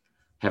they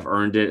have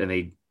earned it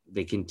and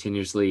they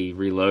continuously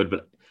reload.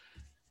 But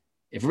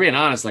if we're being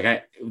honest,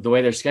 the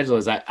way their schedule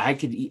is, I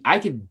could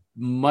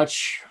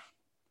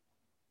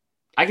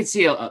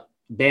see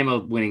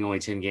Bama winning only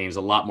 10 games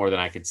a lot more than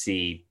I could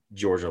see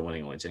Georgia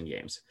winning only 10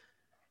 games.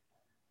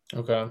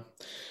 Okay.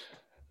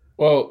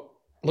 Well,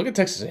 look at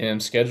Texas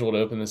A&M's schedule to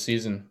open the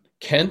season.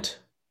 Kent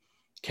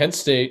State, I hate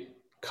Kent.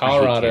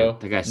 Colorado,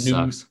 That guy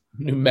sucks.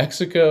 New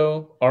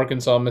Mexico,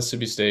 Arkansas,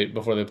 Mississippi State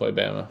before they play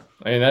Bama.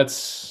 I mean,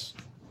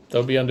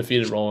 they'll be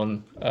undefeated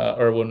rolling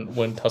or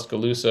when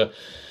Tuscaloosa.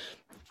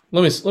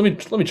 Let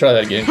me try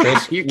that again,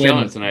 Chris. You're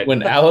killing it tonight.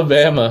 When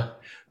Alabama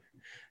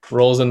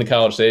rolls into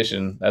College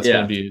Station, that's Yeah.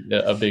 going to be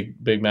a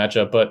big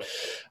matchup. But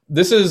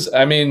this is,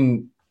 I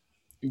mean,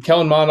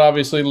 Kellen Mond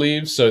obviously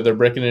leaves, so they're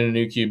breaking in a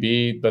new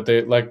QB. But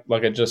they like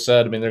I just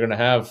said, I mean, they're going to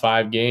have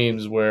 5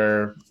 games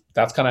where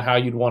that's kind of how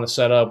you'd want to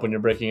set up when you're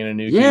breaking in a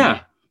new Yeah.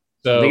 QB.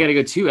 So They got to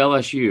go to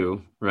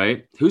LSU,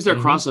 right? Who's their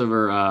Mhm.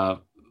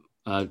 crossover?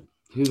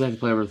 Who they have to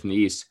play over from the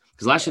East?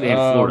 Because last year they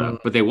had Florida,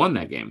 but they won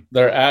that game.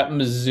 they're at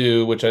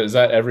Mizzou, which is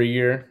that every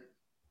year?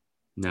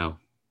 No,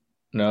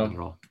 not at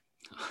No, all.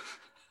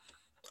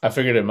 I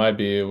figured it might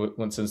be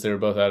since they were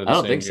both out of the I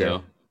don't same think year.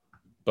 so.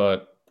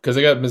 But because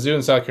they got Mizzou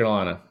and South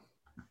Carolina.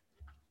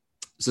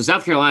 So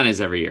South Carolina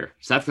is every year.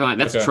 South Carolina,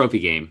 that's Okay. a trophy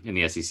game in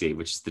the SEC,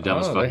 which is the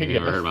dumbest Oh, there fucking you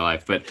thing I've ever go. heard in my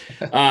life.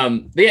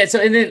 But yeah.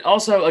 So and then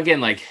also again,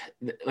 like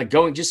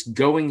going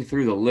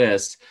through the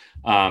list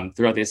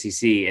throughout the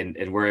SEC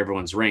and where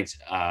everyone's ranked.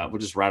 We'll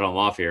just rattle them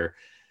off here.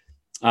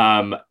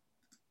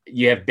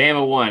 You have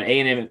Bama 1,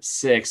 A&M at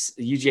 6,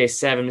 UGA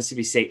 7,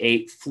 Mississippi State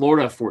 8,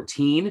 Florida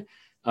 14,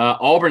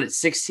 Auburn at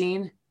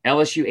 16,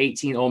 LSU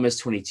 18, Ole Miss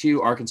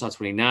 22, Arkansas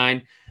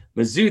 29,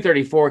 Mizzou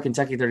 34,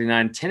 Kentucky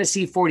 39,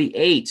 Tennessee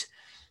 48,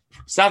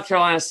 South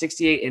Carolina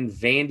 68, and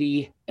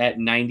Vandy at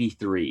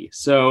 93.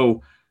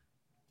 So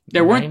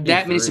there weren't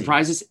that many 93.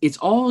 surprises. It's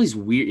always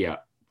weird. Yeah.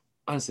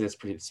 Honestly, that's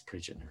pretty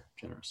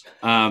generous.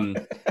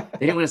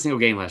 They didn't win a single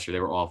game last year. They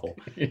were awful.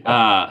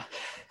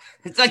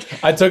 It's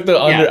like I took the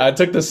under. Yeah. I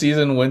took the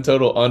season win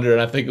total under, and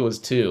I think it was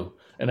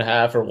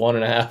 2.5 or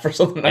 1.5 or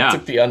something. Yeah. I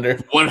took the under.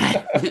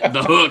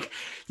 the hook.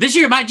 This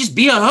year might just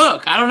be a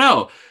hook. I don't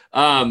know.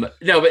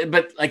 No,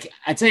 but like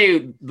I tell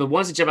you, the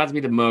ones that jump out to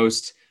me the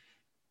most,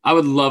 I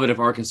would love it if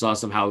Arkansas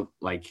somehow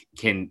like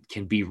can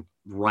be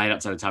right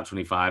outside the top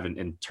 25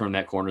 and turn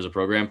that corner as a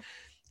program.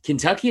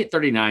 Kentucky at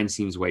 39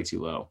 seems way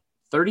too low.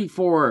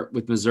 34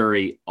 with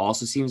Missouri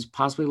also seems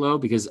possibly low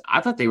because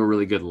I thought they were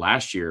really good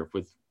last year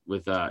with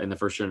in the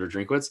first year under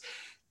Drinkwitz.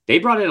 They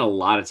brought in a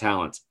lot of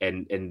talent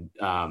and in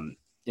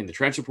the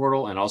transfer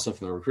portal and also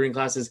from the recruiting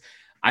classes.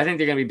 I think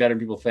they're going to be better than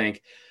people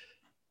think.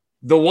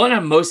 The one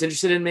I'm most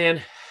interested in,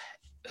 man,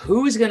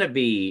 who is going to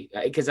be,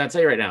 because I'll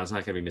tell you right now, it's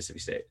not going to be Mississippi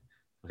State.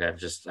 Okay.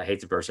 I hate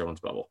to burst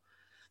everyone's bubble.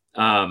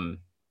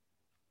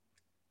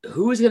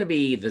 Who is going to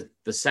be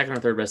the second or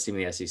third best team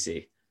in the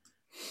SEC?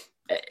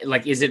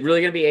 Like, is it really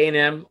going to be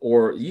A&M,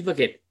 or you look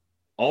at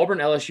Auburn,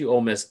 LSU,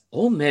 Ole Miss?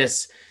 Ole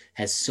Miss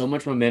has so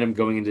much momentum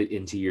going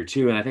into year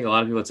 2, and I think a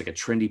lot of people, it's like a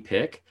trendy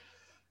pick.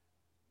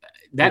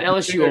 That You think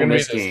LSU they're Ole gonna be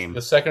Miss game.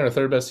 the second or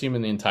third best team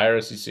in the entire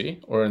SEC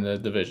or in the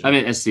division? I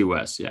mean, SC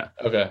West, yeah.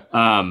 Okay.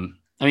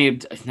 I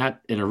mean,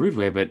 not in a rude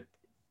way, but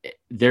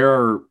there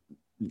are,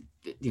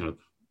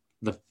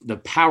 the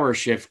power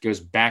shift goes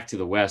back to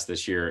the West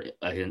this year,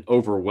 an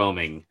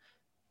overwhelming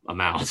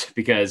amount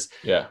because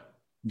Yeah.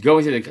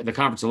 going to the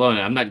conference alone,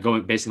 and I'm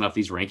not basing off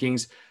these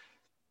rankings.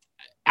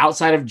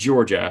 Outside of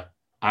Georgia,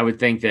 I would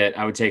think that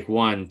I would take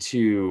 1,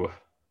 2,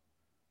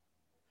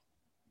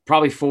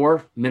 probably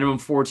 4, minimum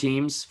 4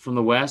 teams from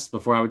the West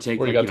before I would take.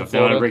 Where you Like, got if to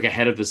I would Florida? rank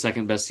ahead of the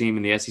second best team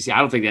in the SEC. I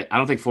don't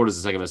think Florida's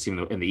the second best team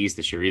in the East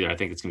this year either. I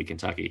think it's going to be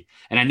Kentucky,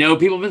 and I know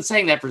people have been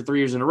saying that for 3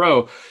 years in a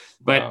row,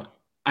 but Wow.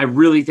 I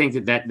really think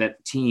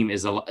that team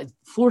is a lot.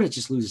 Florida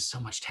just loses so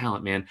much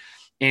talent, man.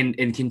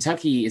 And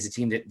Kentucky is a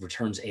team that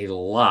returns a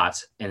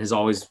lot and has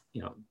always,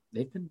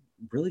 they've been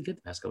really good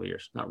the past couple of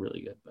years. Not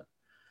really good, but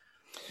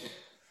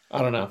I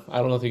don't know. I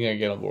don't think I can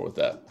get on board with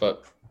that,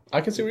 but I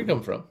can see where you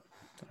come from.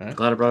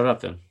 glad I brought it up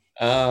then.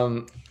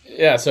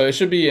 Yeah, so it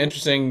should be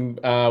interesting.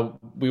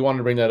 We wanted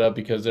to bring that up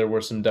because there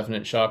were some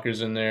definite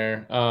shockers in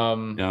there.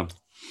 Yeah.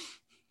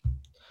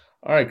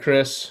 All right,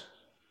 Chris,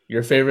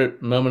 your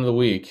favorite moment of the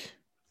week.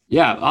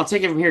 Yeah, I'll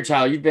take it from here,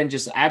 Tyler. You've been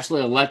just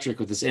absolutely electric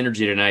with this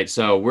energy tonight.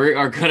 So we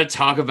are going to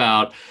talk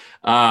about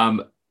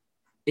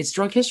it's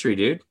drunk history,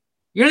 dude.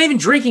 You're not even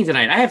drinking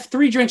tonight. I have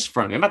 3 drinks in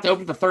front of me. I'm about to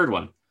open the third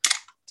one.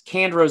 It's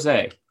canned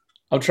rosé.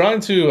 I'm trying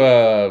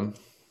to.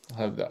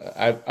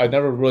 I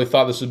never really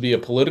thought this would be a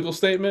political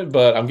statement,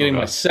 but I'm getting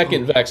my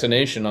second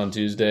vaccination on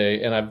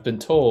Tuesday, and I've been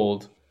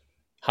told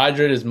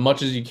hydrate as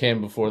much as you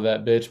can before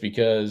that bitch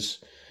because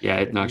Yeah,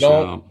 it knocks you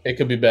out. it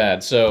could be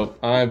bad. So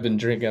I've been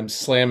drinking. I'm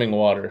slamming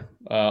water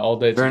all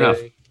day Fair today,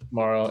 enough.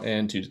 tomorrow,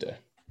 and Tuesday.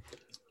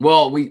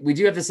 Well, we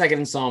do have the second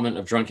installment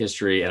of Drunk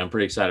History, and I'm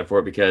pretty excited for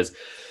it because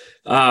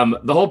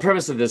the whole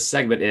premise of this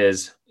segment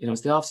is,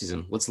 it's the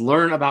offseason. Let's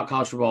learn about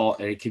college football,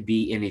 and it could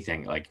be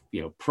anything like,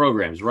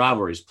 programs,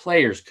 rivalries,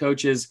 players,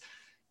 coaches,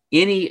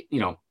 any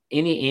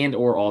and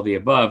or all the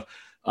above.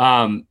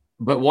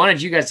 But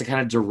wanted you guys to kind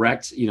of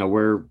direct,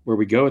 where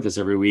we go with this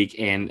every week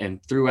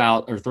and throw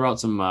out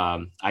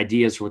some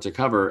ideas for what to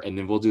cover, and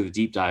then we'll do the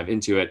deep dive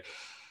into it.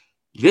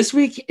 This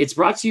week, it's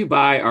brought to you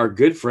by our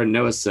good friend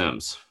Noah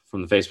Sims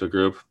from the Facebook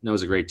group.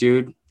 Noah's a great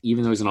dude,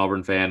 even though he's an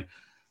Auburn fan.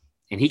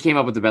 And he came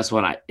up with the best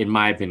one, in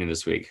my opinion,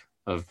 this week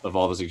of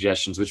all the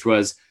suggestions, which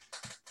was,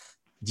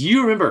 do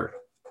you remember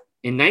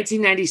in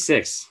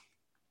 1996,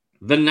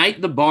 the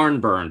night the barn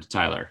burned,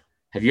 Tyler?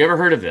 Have you ever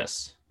heard of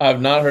this?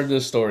 I've not heard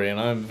this story, and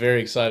I'm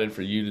very excited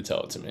for you to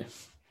tell it to me.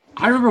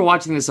 I remember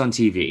watching this on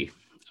TV.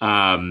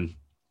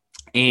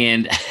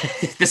 And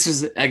this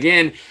was,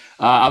 again,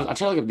 I'll try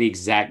to look up the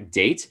exact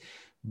date,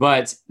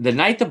 but the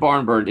night the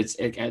barn burned,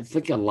 I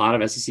think a lot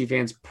of SEC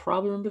fans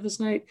probably remember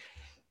this night.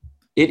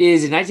 It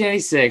is in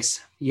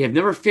 1996. You have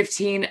number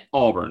 15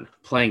 Auburn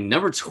playing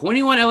number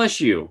 21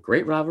 LSU.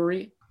 Great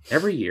rivalry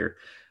every year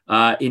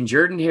in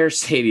Jordan-Hare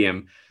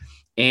Stadium.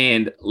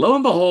 And lo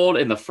and behold,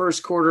 in the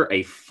first quarter,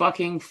 a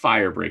fucking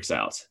fire breaks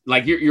out.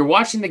 Like you're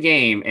watching the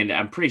game, and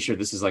I'm pretty sure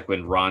this is like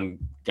when Ron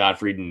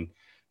Gottfried and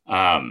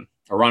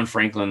or Ron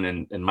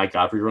Franklin and Mike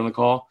Gottfried were on the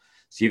call.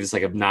 So you have this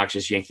like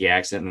obnoxious Yankee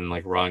accent, and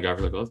like Ron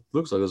Gottfried like, oh,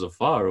 looks like there's a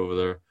fire over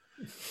there.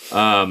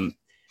 And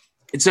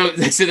so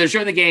they're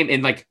showing the game,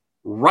 and like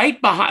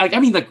right behind, like I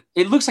mean, like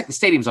it looks like the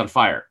stadium's on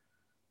fire,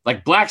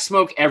 like black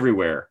smoke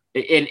everywhere,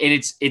 and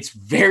it's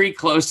very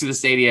close to the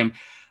stadium.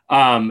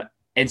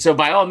 And so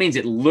by all means,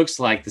 it looks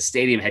like the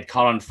stadium had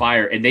caught on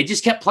fire, and they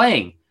just kept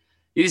playing.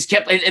 You just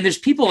kept, and there's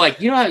people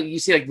like, you know how you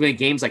see like when the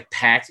game's like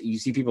packed, you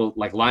see people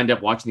like lined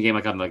up watching the game,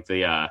 like on like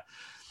the,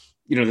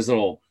 this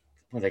little,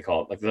 what do they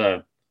call it? Like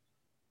the,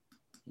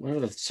 whatever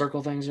the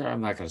circle things are.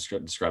 I'm not going to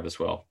describe this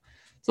well.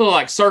 It's a little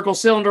like circle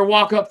cylinder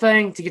walk up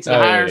thing to get to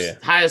the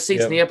highest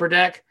seats in the upper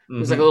deck. It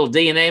was like a little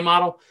DNA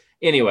model.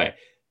 Anyway,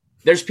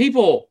 there's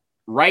people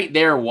right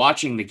there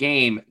watching the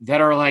game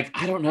that are like,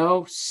 I don't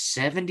know,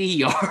 70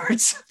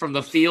 yards from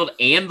the field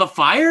and the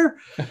fire.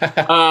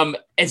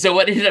 And so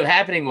what ended up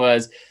happening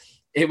was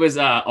it was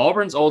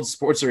Auburn's old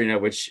sports arena,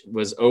 which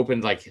was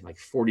opened like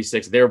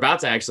 46. They were about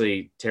to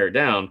actually tear it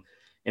down,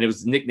 and it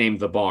was nicknamed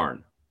the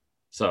Barn.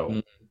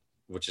 So,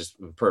 which is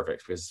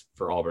perfect because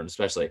for Auburn,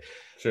 especially.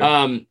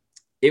 Sure.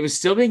 It was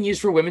still being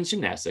used for women's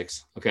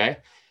gymnastics. Okay.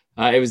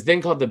 It was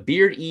then called the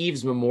Beard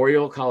Eves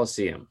Memorial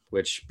Coliseum,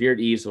 which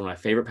Beard Eves, one of my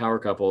favorite power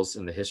couples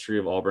in the history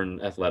of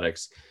Auburn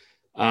athletics.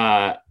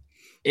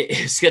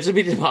 It was scheduled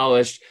to be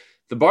demolished.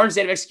 The Barn's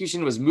date of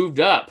execution was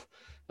moved up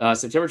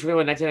September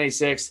 21,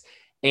 1996.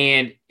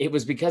 And it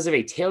was because of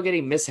a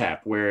tailgating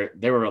mishap where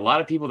there were a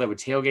lot of people that would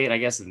tailgate, I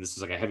guess, and this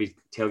was like a heavy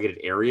tailgated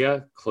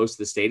area close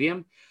to the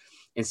stadium.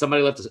 And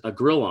somebody left a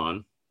grill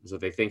on, is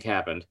what they think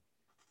happened.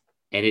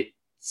 And it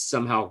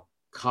somehow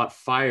caught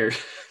fire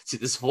to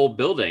this whole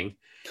building.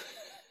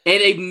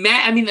 And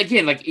I mean,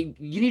 again, like you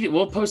need to,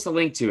 we'll post the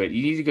link to it.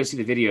 You need to go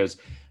see the videos.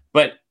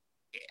 But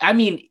I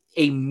mean,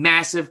 a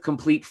massive,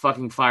 complete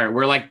fucking fire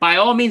where, like, by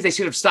all means, they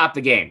should have stopped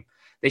the game.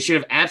 They should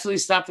have absolutely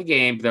stopped the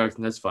game. But they're like,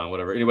 that's fine,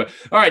 whatever. Anyway,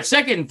 all right,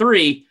 2nd and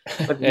 3.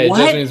 Like, hey, it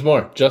just means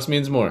more. Just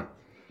means more.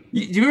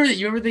 You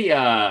remember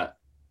the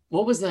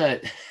what was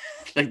the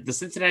like the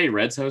Cincinnati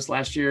Reds host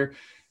last year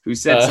who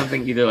said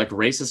something either like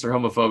racist or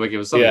homophobic? It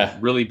was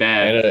something really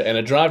bad. And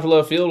a drive to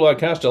left field by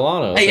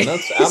Castellanos, and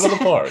that's out of the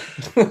park.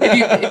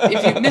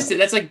 if you missed it,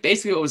 that's like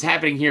basically what was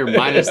happening here,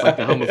 minus like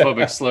the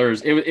homophobic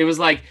slurs. It was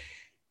like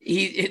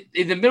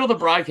in the middle of the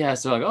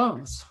broadcast, they're like, oh,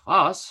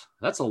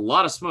 that's a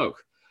lot of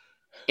smoke.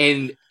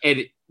 And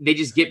they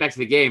just get back to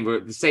the game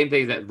where the same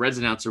thing that Reds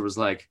announcer was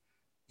like,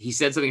 he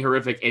said something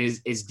horrific and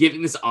is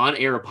giving this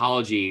on-air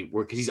apology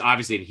because he's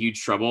obviously in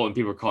huge trouble and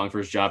people are calling for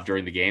his job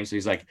during the game. So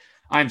he's like,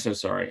 I'm so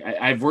sorry.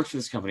 I've worked for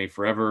this company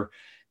forever.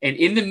 And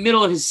in the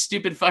middle of his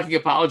stupid fucking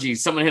apology,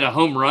 someone hit a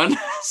home run.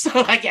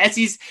 So like as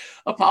he's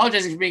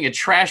apologizing for being a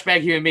trash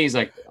bag human being, he's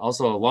like,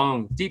 also a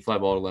long deep fly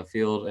ball to left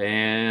field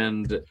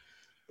and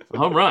a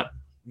home run.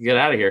 Get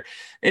out of here.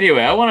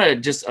 Anyway, I want to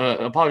just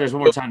apologize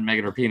one more time to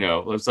Megan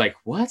Rapinoe. It was like,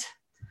 what?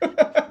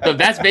 So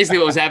that's basically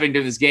what was happening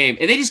during this game.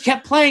 And they just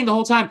kept playing the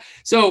whole time.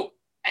 So,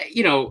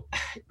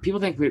 people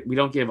think we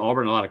don't give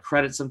Auburn a lot of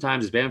credit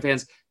sometimes as Bama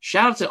fans.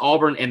 Shout out to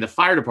Auburn and the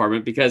fire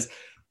department because,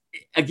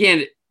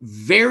 again,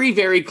 very,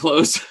 very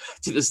close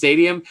to the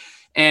stadium.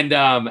 And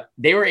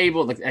they were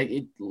able,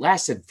 it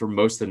lasted for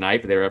most of the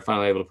night, but they were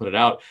finally able to put it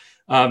out.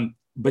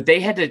 But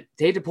they had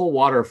to pull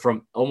water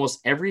from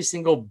almost every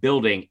single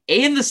building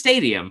in the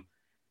stadium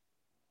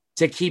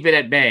to keep it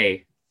at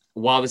bay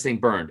while this thing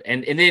burned.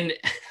 And then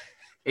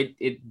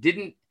it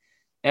didn't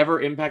ever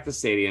impact the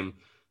stadium,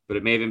 but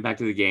it may have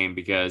impacted the game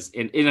because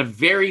in a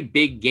very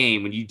big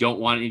game when you don't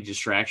want any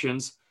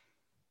distractions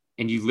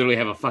and you literally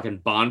have a fucking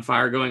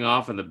bonfire going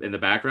off in the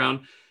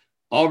background,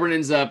 Auburn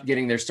ends up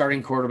getting their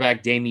starting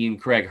quarterback, Damian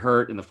Craig,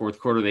 hurt in the fourth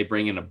quarter. They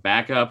bring in a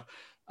backup.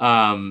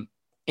 And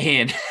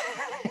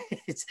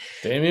it's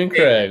Damian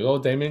Craig.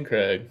 Damian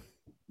Craig.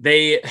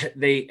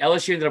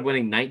 LSU ended up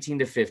winning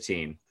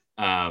 19-15.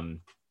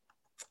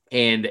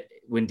 And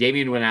when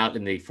Damian went out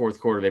in the fourth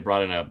quarter, they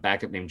brought in a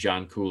backup named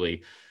John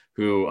Cooley,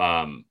 who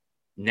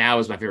now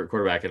is my favorite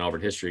quarterback in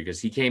Auburn history because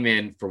he came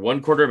in for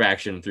one quarter of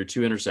action, threw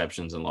 2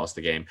 interceptions and lost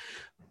the game.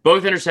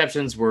 Both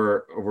interceptions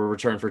were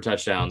returned for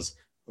touchdowns.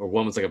 or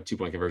one was like a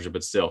 2-point conversion,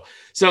 but still.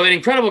 So an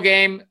incredible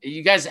game.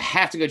 You guys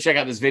have to go check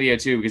out this video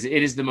too, because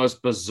it is the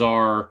most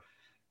bizarre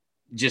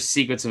just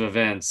sequence of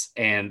events.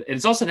 And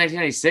it's also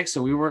 1996.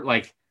 So we weren't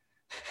like,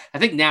 I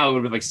think now it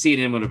would have been like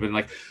CNN would have been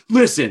like,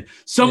 listen,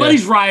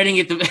 somebody's rioting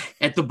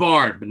at the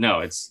barn. But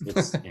no, it's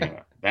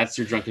anyway, that's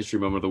your drunk history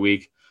moment of the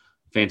week.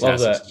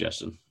 Fantastic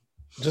suggestion.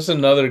 Just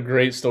another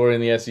great story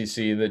in the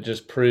SEC that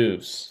just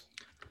proves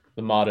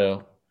the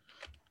motto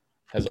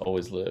has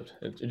always lived.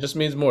 It just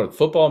means more.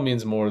 Football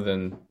means more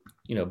than,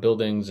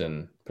 buildings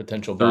and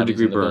potential bodies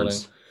in the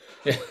burns.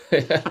 building.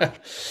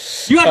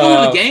 You got to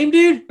go to the game,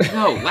 dude?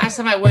 No, last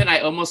time I went, I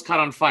almost caught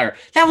on fire.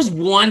 That was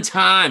one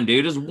time,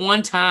 dude. It was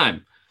one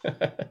time.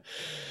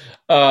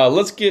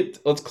 Let's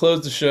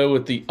close the show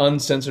with the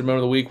uncensored moment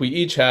of the week. We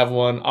each have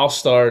one. I'll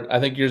start. I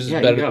think yours is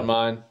better than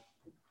mine.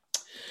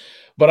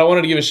 But I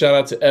wanted to give a shout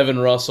out to Evan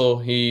Russell.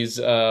 He's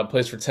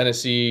plays for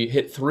Tennessee.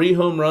 Hit 3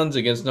 home runs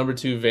against number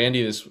 2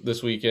 Vandy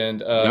this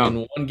weekend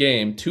in one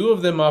game. 2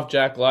 of them off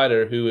Jack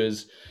Leiter, who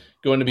is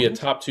going to be a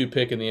top 2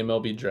 pick in the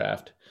MLB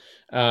draft.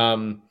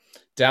 Down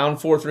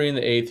 4-3 in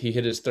the 8th, he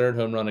hit his 3rd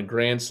home run, a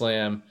grand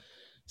slam.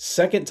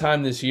 Second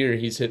time this year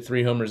he's hit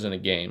 3 homers in a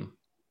game.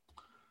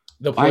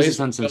 The place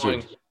is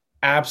going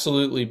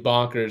absolutely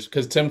bonkers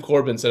because Tim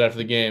Corbin said after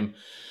the game,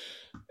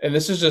 and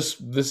this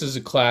is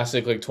a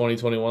classic like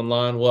 2021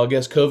 line. Well, I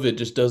guess COVID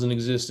just doesn't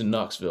exist in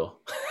Knoxville.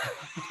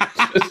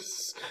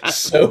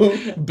 So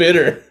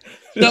bitter.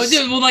 No,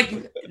 dude, well,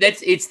 like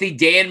it's the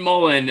Dan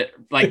Mullen.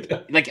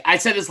 Like I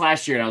said this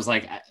last year, and I was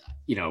like,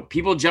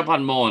 people jump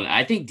on Mullen.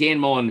 I think Dan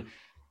Mullen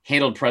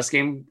handled press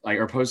game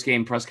or post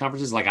game press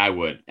conferences like I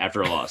would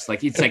after a loss.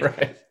 Like it's like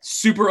right.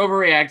 Super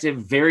overreactive,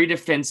 very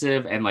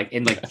defensive, and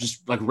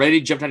just like ready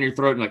to jump down your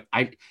throat and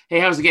like, hey,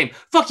 how was the game?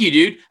 Fuck you,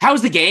 dude. How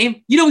was the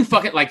game? We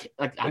fucking I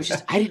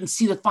didn't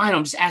see the final.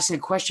 I'm just asking a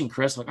question,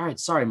 Chris. Like, all right,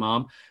 sorry,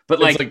 mom.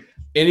 But it's like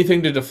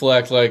anything to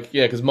deflect,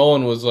 because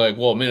Mullen was like,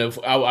 well, man, if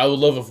I would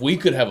love if we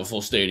could have a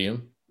full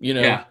stadium,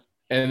 Yeah.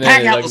 And then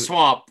pack out the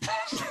swamp.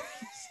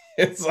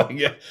 It's like,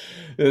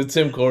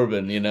 Tim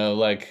Corbin,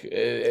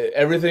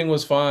 everything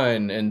was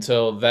fine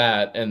until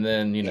that. And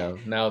then,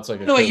 now it's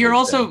like,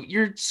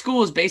 your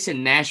school is based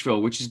in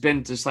Nashville, which has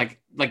been just like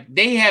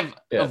they have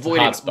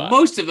avoided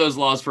most of those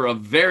laws for a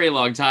very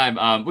long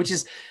time. Which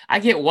is, I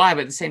get why,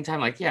 but at the same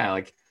time, I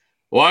guess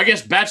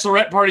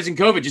bachelorette parties and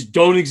COVID just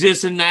don't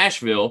exist in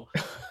Nashville.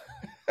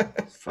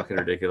 Fucking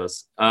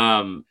ridiculous.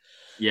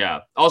 Yeah.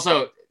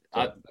 Also,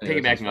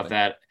 piggybacking off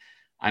that,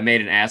 I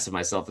made an ass of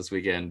myself this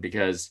weekend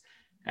because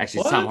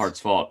actually it's Tom Hart's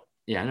fault.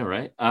 Yeah, I know,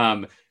 right?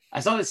 I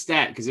saw this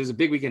stat because it was a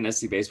big weekend in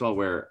SC baseball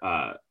where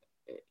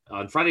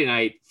on Friday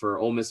night for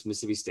Ole Miss,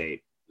 Mississippi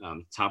State,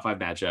 top 5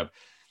 matchup,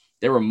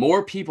 there were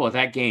more people at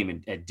that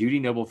game at Duty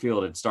Noble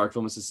Field in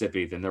Starkville,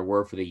 Mississippi than there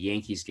were for the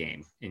Yankees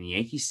game in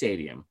Yankee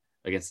Stadium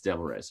against the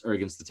Devil Rays or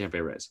against the Tampa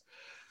Bay Rays.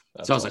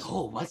 So I was like,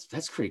 oh,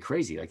 that's pretty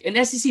crazy.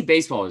 And SEC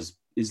baseball is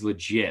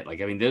legit.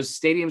 Those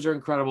stadiums are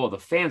incredible. The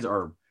fans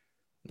are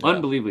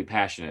unbelievably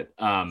passionate.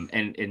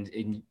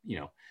 And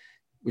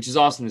which is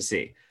awesome to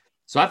see.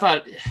 So I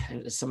thought,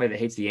 as somebody that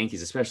hates the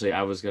Yankees, especially,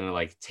 I was going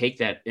to take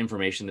that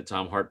information that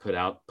Tom Hart put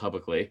out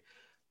publicly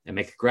and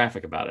make a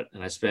graphic about it.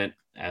 And I spent,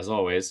 as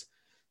always,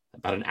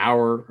 about an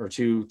hour or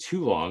two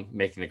too long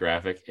making the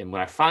graphic. And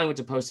when I finally went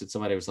to post it,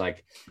 somebody was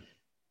like,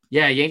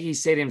 yeah, Yankee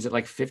Stadium's at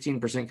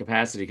 15%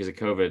 capacity because of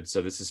COVID.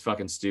 So this is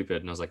fucking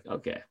stupid. And I was like,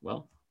 okay,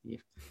 well, it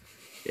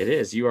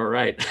is. You are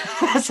right.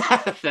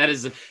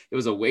 It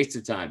was a waste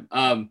of time.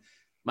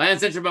 My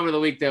uncensored moment of the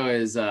week, though,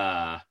 is,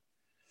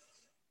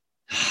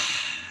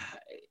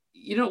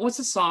 what's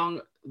the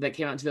song that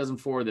came out in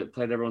 2004 that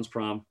played at everyone's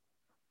prom?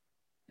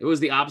 It was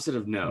the opposite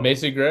of No.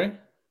 Macy Gray?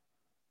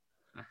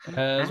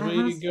 As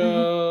we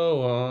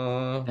go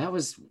on. That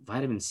was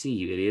Vitamin C,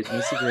 you idiot.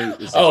 Macy Gray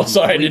is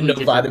sorry, I didn't know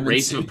Vitamin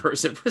race C. Of a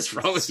person. What's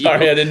wrong with you?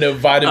 Sorry, I didn't know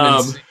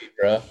Vitamin C,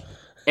 bro.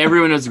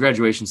 Everyone knows the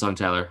graduation song,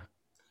 Tyler.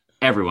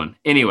 Everyone.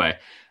 Anyway,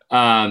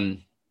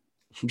 we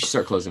should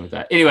start closing with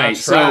that. Anyway, I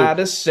try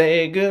to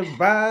say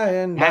goodbye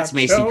and that's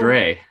Macy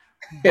Gray.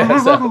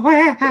 Yes,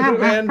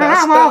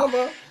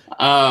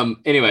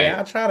 anyway,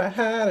 I try to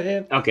hide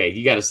it. Okay,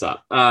 you got to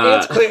stop.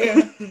 It's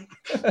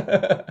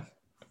clear.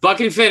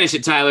 Fucking finish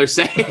it, Tyler.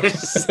 Say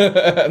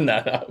it.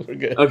 No, we're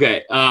good.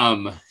 Okay.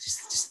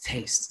 Just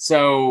taste.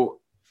 So,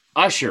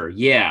 Usher,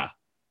 yeah,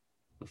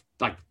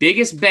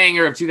 biggest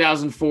banger of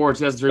 2004,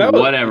 2003,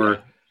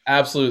 whatever.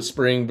 Absolute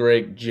spring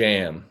break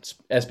jam.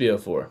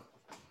 SBO4.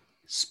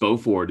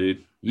 SPO4,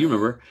 dude. You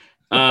remember?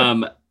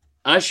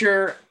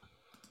 Usher,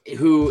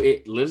 who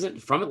lives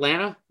from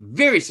Atlanta,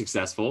 very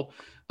successful.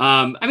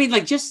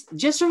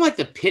 Just from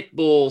the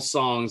Pitbull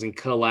songs and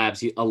collabs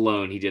he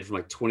did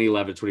from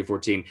 2011 to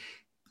 2014,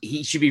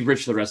 he should be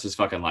rich for the rest of his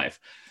fucking life.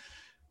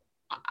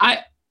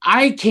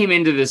 I came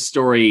into this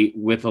story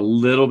with a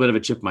little bit of a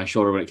chip on my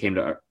shoulder when it came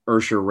to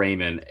Usher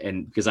Raymond,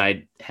 and because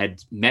I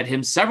had met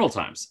him several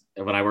times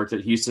when I worked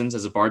at Houston's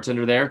as a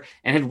bartender there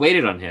and had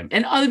waited on him,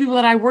 and other people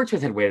that I worked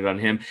with had waited on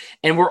him,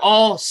 and we're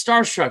all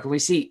starstruck when we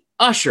see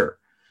Usher.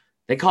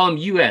 They call him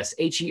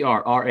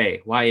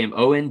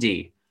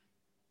USHERRAYMOND.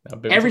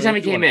 Every time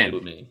he came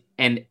in,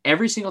 and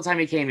every single time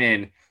he came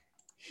in,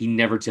 he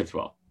never tipped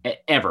well,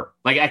 ever.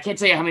 Like, I can't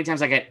tell you how many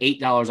times I got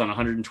 $8 on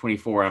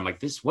 124. I'm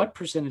like, what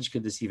percentage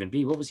could this even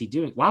be? What was he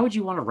doing? Why would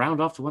you want to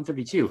round off to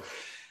 132?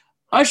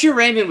 Usher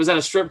Raymond was at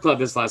a strip club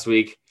this last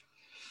week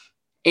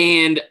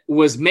and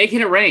was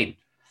making it rain,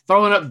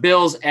 throwing up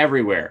bills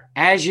everywhere,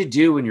 as you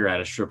do when you're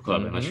at a strip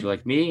club, unless you're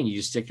like me and you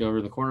just stick over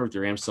in the corner with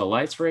your Amstel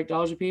lights for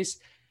 $8 a piece.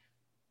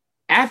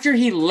 After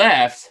he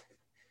left,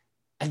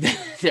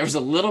 there was a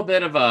little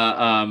bit of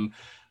a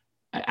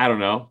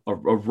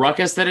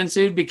ruckus that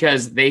ensued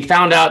because they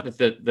found out that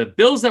the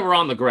bills that were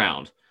on the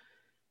ground,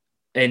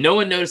 and no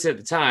one noticed it at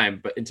the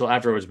time, but until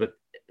afterwards, but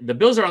the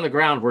bills that are on the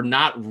ground were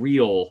not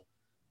real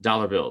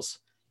dollar bills.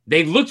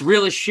 They looked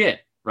real as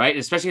shit, right?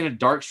 Especially in a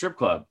dark strip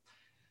club.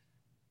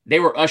 They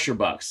were Usher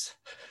bucks.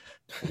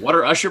 What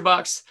are Usher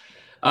bucks?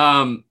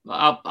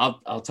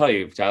 I'll tell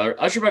you, Tyler.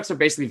 Usher bucks are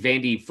basically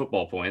Vandy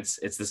football points.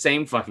 It's the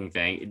same fucking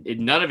thing.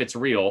 None of it's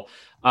real.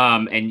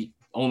 And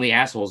only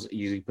assholes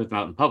usually put them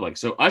out in public.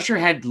 So Usher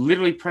had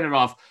literally printed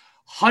off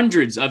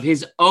hundreds of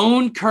his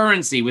own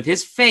currency with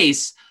his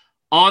face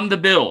on the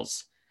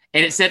bills,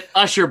 and it said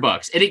Usher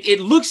bucks, and it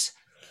looks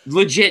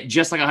legit,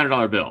 just like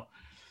 $100 bill.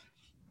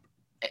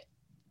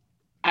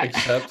 I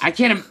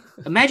can't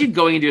imagine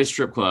going into a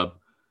strip club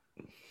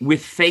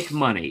with fake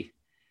money,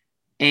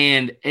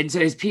 and so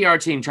his PR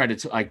team tried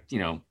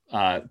to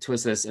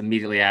twist this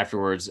immediately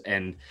afterwards,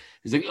 and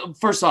he's like,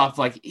 first off,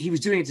 like, he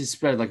was doing it to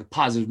spread like a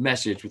positive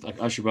message with like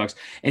Usher bucks,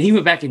 and he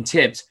went back and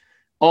tipped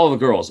all the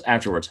girls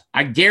afterwards.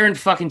 I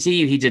guarantee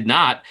you he did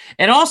not.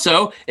 And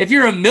also, if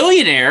you're a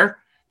millionaire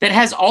that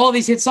has all of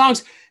these hit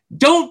songs,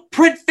 don't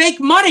print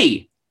fake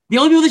money. The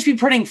only people that should be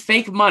printing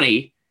fake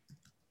money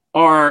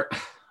are,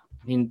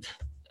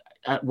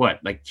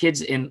 like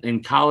kids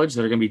in college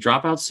that are going to be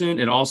dropouts soon.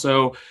 And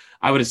also,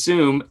 I would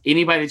assume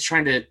anybody that's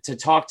trying to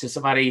talk to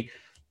somebody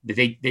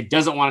that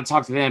doesn't want to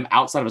talk to them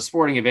outside of a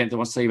sporting event that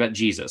wants to tell you about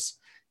Jesus.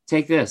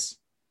 Take this.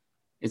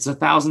 It's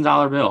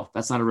 $1,000 bill.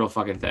 That's not a real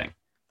fucking thing.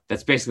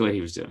 That's basically what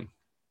he was doing.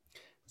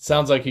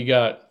 Sounds like he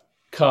got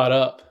caught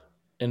up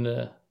in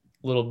a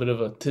little bit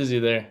of a tizzy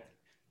there.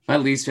 My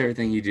least favorite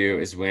thing you do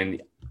is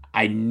when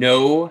I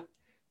know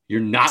you're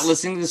not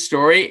listening to the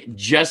story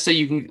just so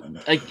you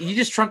can, like, you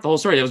just trumped the whole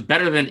story. That was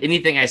better than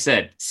anything I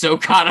said. So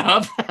caught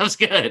up. That was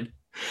good.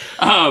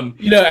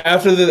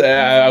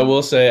 I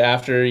will say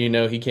after,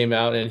 he came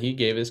out and he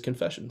gave his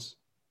confessions.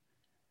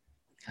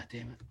 God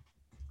damn it.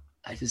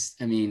 Hey,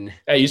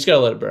 you just got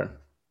to let it burn.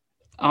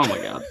 Oh my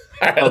God.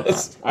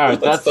 All right,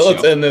 let's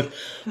end this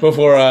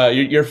before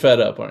you're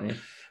fed up, aren't you?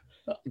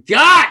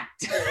 God.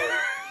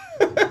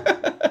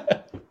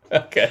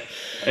 Okay.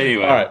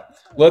 Anyway. All right.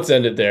 Let's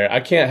end it there. I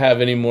can't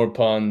have any more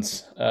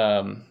puns.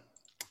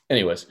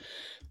 Anyways,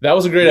 that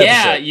was a great episode.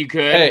 Yeah, you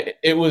could. Hey,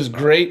 it was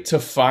great to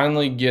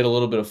finally get a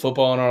little bit of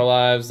football in our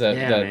lives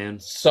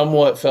that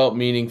somewhat felt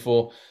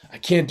meaningful. I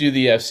can't do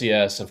the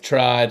FCS. I've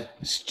tried.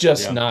 It's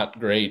just not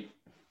great.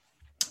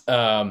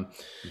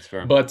 That's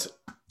fair. But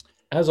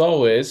as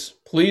always,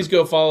 please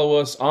go follow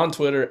us on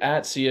Twitter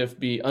at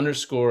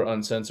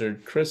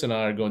CFB_uncensored. Chris and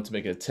I are going to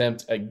make an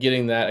attempt at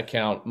getting that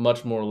account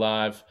much more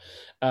live.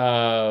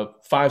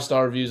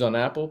 5-star reviews on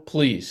Apple.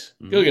 Please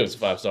go give us a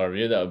 5-star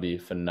review. That would be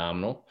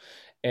phenomenal.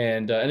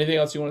 And anything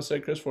else you want to say,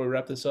 Chris, before we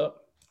wrap this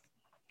up?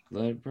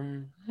 Let it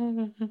burn.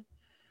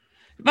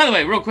 By the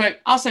way, real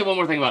quick, I'll say one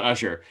more thing about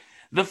Usher.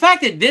 The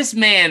fact that this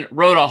man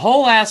wrote a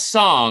whole ass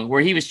song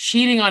where he was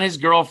cheating on his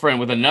girlfriend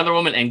with another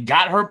woman and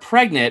got her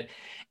pregnant,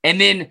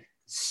 and then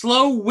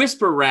slow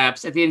whisper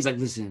raps at the end. He's like,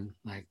 listen,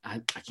 like,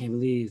 I can't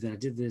believe that I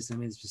did this. I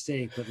made this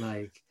mistake, but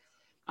like,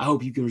 I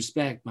hope you can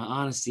respect my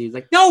honesty.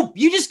 Like, no,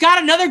 you just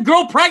got another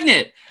girl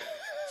pregnant.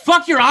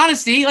 Fuck your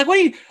honesty. Like,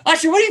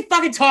 Usher, what are you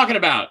fucking talking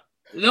about?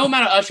 No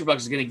amount of Usher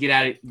bucks is going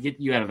to get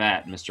you out of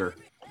that, mister.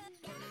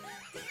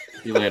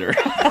 See you later.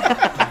 All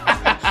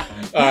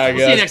right,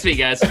 we'll see you next week,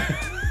 guys.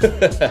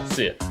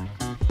 See ya.